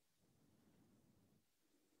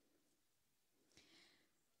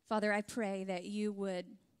 Father, I pray that you would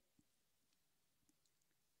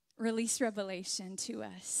release revelation to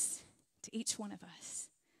us, to each one of us,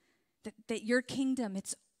 that your kingdom,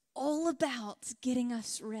 it's all about getting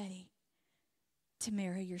us ready to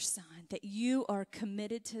marry your son, that you are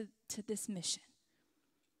committed to this mission,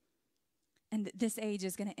 and that this age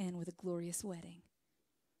is going to end with a glorious wedding.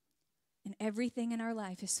 And everything in our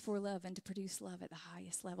life is for love and to produce love at the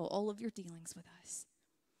highest level, all of your dealings with us.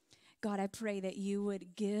 God, I pray that you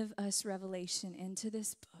would give us revelation into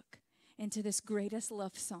this book, into this greatest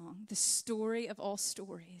love song, the story of all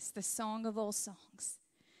stories, the song of all songs,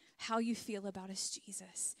 how you feel about us,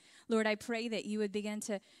 Jesus. Lord, I pray that you would begin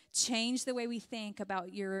to change the way we think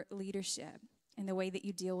about your leadership and the way that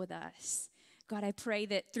you deal with us. God, I pray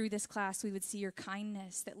that through this class we would see your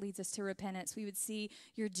kindness that leads us to repentance. We would see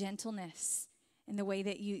your gentleness in the way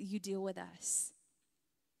that you deal with us.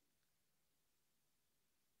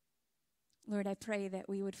 Lord, I pray that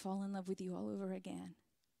we would fall in love with you all over again.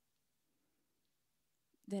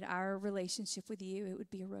 That our relationship with you, it would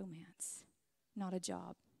be a romance, not a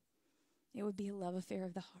job. It would be a love affair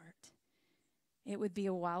of the heart. It would be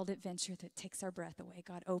a wild adventure that takes our breath away.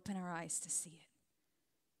 God, open our eyes to see it.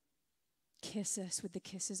 Kiss us with the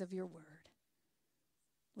kisses of your word.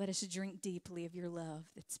 Let us drink deeply of your love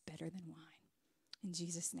that's better than wine. In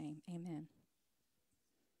Jesus' name, amen.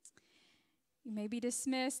 You may be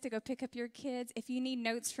dismissed to go pick up your kids. If you need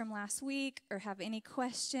notes from last week or have any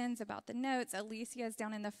questions about the notes, Alicia is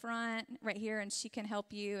down in the front right here, and she can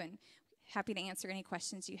help you, and happy to answer any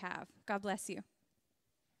questions you have. God bless you.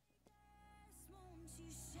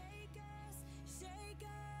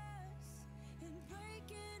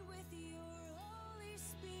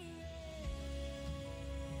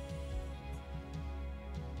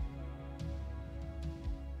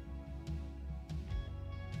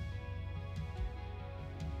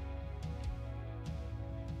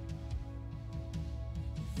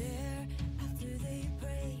 There, after they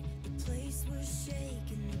prayed, the place was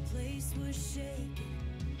shaking,